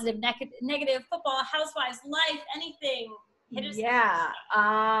chest. Positive, negative, football, housewives, life, anything. Hit us. Yeah.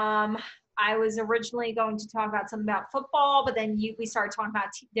 I was originally going to talk about something about football, but then we started talking about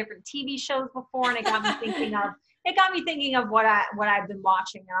different TV shows before, and it got me thinking of what I've been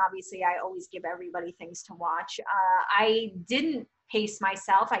watching. And obviously, I always give everybody things to watch. I didn't pace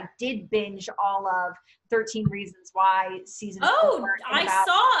myself. I did binge all of 13 Reasons Why season 4. I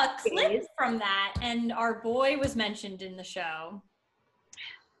saw a clip from that, and our boy was mentioned in the show.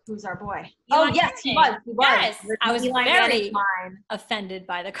 Who's our boy? Eli yes, he was. Yes, I was very offended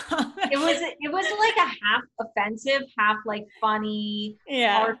by the comment. It was like a half offensive, half like funny,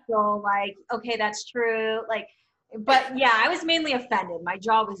 partial, like, okay, that's true. Like, but yeah, I was mainly offended. My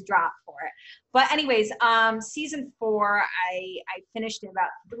jaw was dropped for it. But anyways, season 4, I finished in about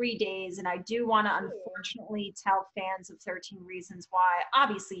 3 days, and I do want to unfortunately tell fans of 13 Reasons Why.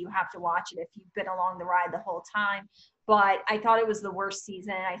 Obviously, you have to watch it if you've been along the ride the whole time. But I thought it was the worst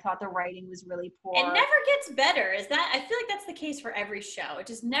season. I thought the writing was really poor. It never gets better. I feel like that's the case for every show. It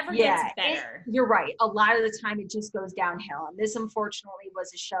just never gets better. You're right. A lot of the time it just goes downhill. And this unfortunately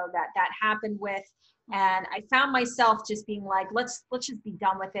was a show that happened with. And I found myself just being like, let's just be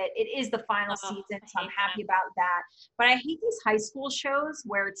done with it. It is the final season, so I'm happy about that. But I hate these high school shows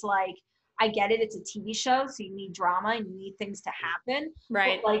where it's like, I get it, it's a TV show, so you need drama and you need things to happen.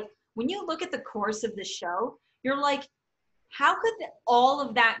 Right. But like when you look at the course of the show, you're like, how could all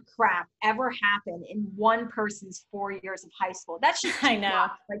of that crap ever happen in one person's 4 years of high school? That's just I know.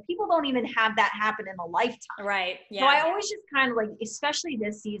 Rough. Like people don't even have that happen in a lifetime. Right. Yeah. So I always just kind of like, especially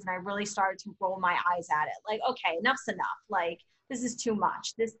this season, I really started to roll my eyes at it. Like, okay, enough's enough. Like this is too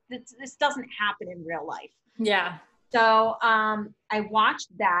much. This doesn't happen in real life. Yeah. So I watched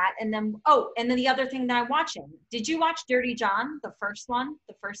that, and then the other thing that I'm watching. Did you watch Dirty John, the first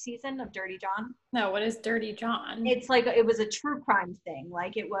season of Dirty John? No, what is Dirty John? It's like it was a true crime thing.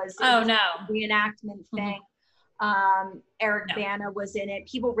 Like it was a reenactment thing. Eric Bana was in it.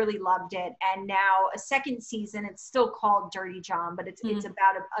 People really loved it, and now a second season. It's still called Dirty John, but it's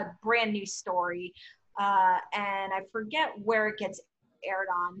about a brand new story, and I forget where it gets aired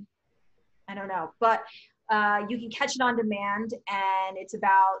on. I don't know, but. You can catch it on demand, and it's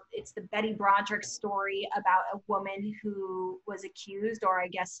the Betty Broderick story about a woman who was accused, or I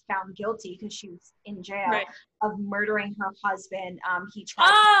guess found guilty because she was in jail, of murdering her husband. He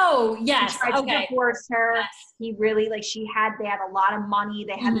tried to divorce her. Yes. He really they had a lot of money.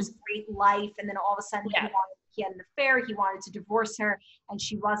 They had this great life, and then all of a sudden he had an affair. He wanted to divorce her, and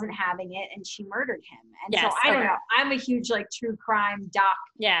she wasn't having it, and she murdered him. And so I don't know. I'm a huge true crime doc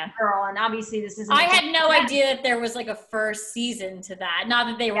girl, and obviously this isn't. I had no idea that there was a first season to that. Not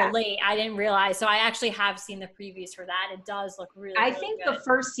that they were late. I didn't realize. So I actually have seen the previews for that. It does look really. I think good. The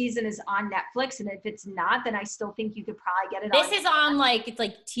first season is on Netflix, and if it's not, then I still think you could probably get it. This is on it's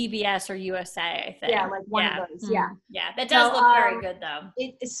like TBS or USA. I think. Yeah, like one of those. Yeah. Yeah, that does look very good though.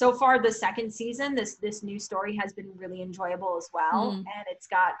 So far, the second season, this new story has been really enjoyable as well, and it's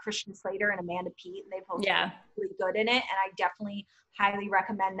got Christian Slater and Amanda Peet, and they both really good in it, and I definitely highly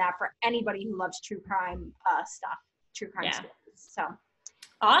recommend that for anybody who loves true crime stories. So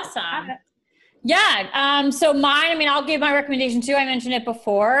awesome. So mine, I'll give my recommendation too. I mentioned it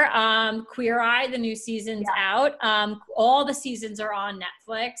before. Queer Eye, the new season's out. All the seasons are on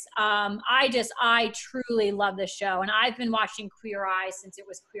Netflix. I truly love this show, and I've been watching Queer Eye since it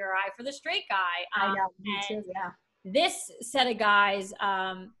was Queer Eye for the Straight Guy. I know, me too, yeah. This set of guys,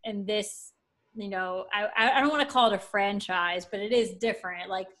 and this, I don't want to call it a franchise, but it is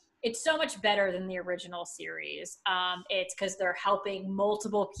different. It's so much better than the original series. It's because they're helping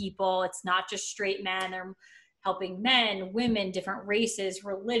multiple people. It's not just straight men. They're helping men, women, different races,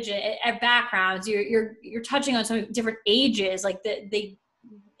 religion, backgrounds. You're touching on some different ages. They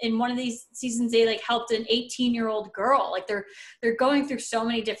in one of these seasons, they helped an 18-year-old girl. They're going through so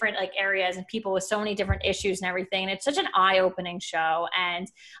many different areas and people with so many different issues and everything. And it's such an eye-opening show. And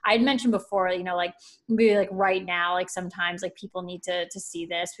I'd mentioned before, maybe right now, sometimes people need to see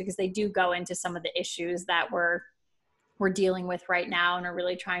this because they do go into some of the issues that we're dealing with right now and are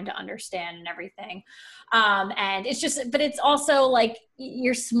really trying to understand and everything. And it's just, but it's also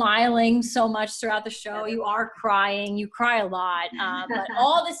you're smiling so much throughout the show. You are crying, you cry a lot. But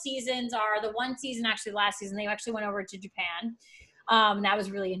all the seasons are, the one season, actually last season, they actually went over to Japan. That was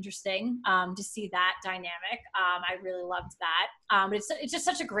really interesting to see that dynamic. I really loved that. But it's just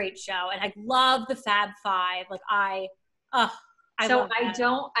such a great show, and I love the Fab Five. Like I So love that.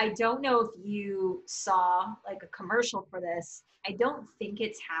 I don't know if you saw like a commercial for this. I don't think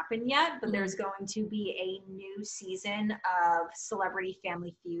it's happened yet, but there's going to be a new season of Celebrity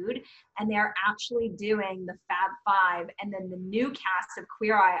Family Feud, and they're actually doing the Fab Five, and then the new cast of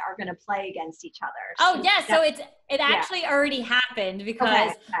Queer Eye are going to play against each other. Oh yeah, so it yeah. actually already happened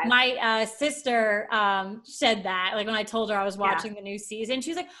because my sister said that, like when I told her I was watching the new season, she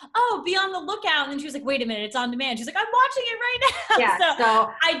was like, "Oh, be on the lookout," and then she was like, "Wait a minute, it's on demand." She's like, "I'm watching it right now." Yeah,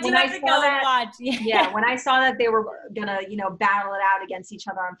 so I do have to go and watch. Yeah, when I saw that they were gonna, battle it out against each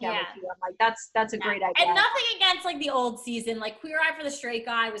other on Family Feud, I'm like, that's a great idea. And nothing against like the old season, like Queer Eye for the Straight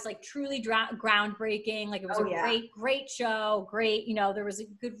Guy was like truly groundbreaking. Like it was a great show, great. There was a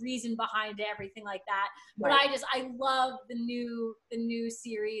good reason behind it, everything like that. But I love the new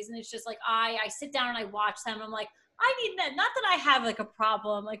series, and it's just like I sit down and I watch them, and I'm like, I need that. Not that I have like a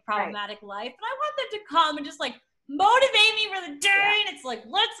problematic life, but I want them to come and just like motivate me for the day. And it's like,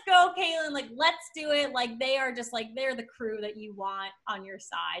 let's go, Kaylin, like let's do it. Like they are just like, they're the crew that you want on your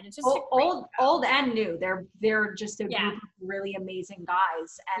side. It's just old and new. They're just a group of really amazing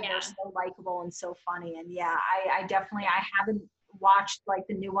guys, and they're so likable and so funny. And I definitely I haven't watched like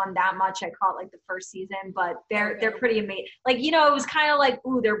the new one that much. I caught like the first season, but they're pretty amazing. Like, it was kind of like,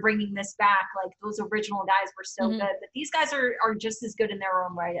 ooh, they're bringing this back. Like those original guys were so good, but these guys are just as good in their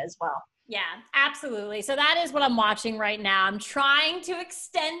own right as well. Yeah, absolutely. So that is what I'm watching right now. I'm trying to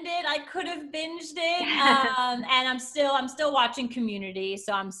extend it. I could have binged it. And I'm still watching Community.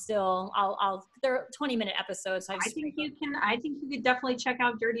 So they're 20-minute episodes. So I think you could definitely check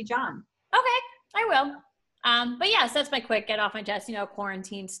out Dirty John. Okay, I will. But yes, that's my quick get off my chest,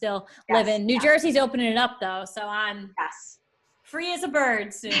 quarantine still living. New Jersey's opening it up though. So I'm free as a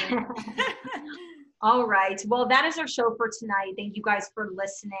bird soon. All right. Well, that is our show for tonight. Thank you guys for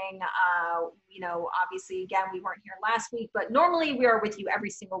listening. Obviously, again, we weren't here last week, but normally we are with you every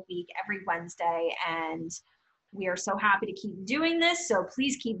single week, every Wednesday, and we are so happy to keep doing this. So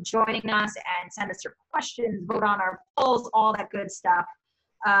please keep joining us and send us your questions, vote on our polls, all that good stuff.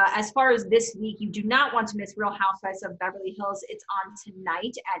 As far as this week, you do not want to miss Real Housewives of Beverly Hills. It's on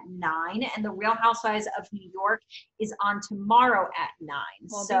tonight at 9, and the Real Housewives of New York is on tomorrow at 9.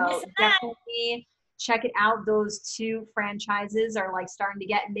 So definitely check it out. Those two franchises are like starting to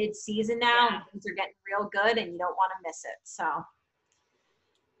get mid-season now, and things are getting real good, and you don't want to miss it. So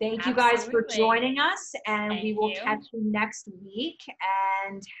thank you guys for joining us, and we will catch you next week.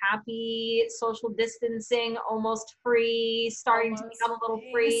 And happy social distancing, almost free, starting to become a little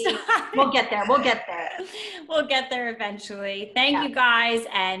free. We'll get there. We'll get there. We'll get there eventually. Thank you guys,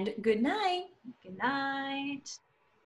 and good night. Good night.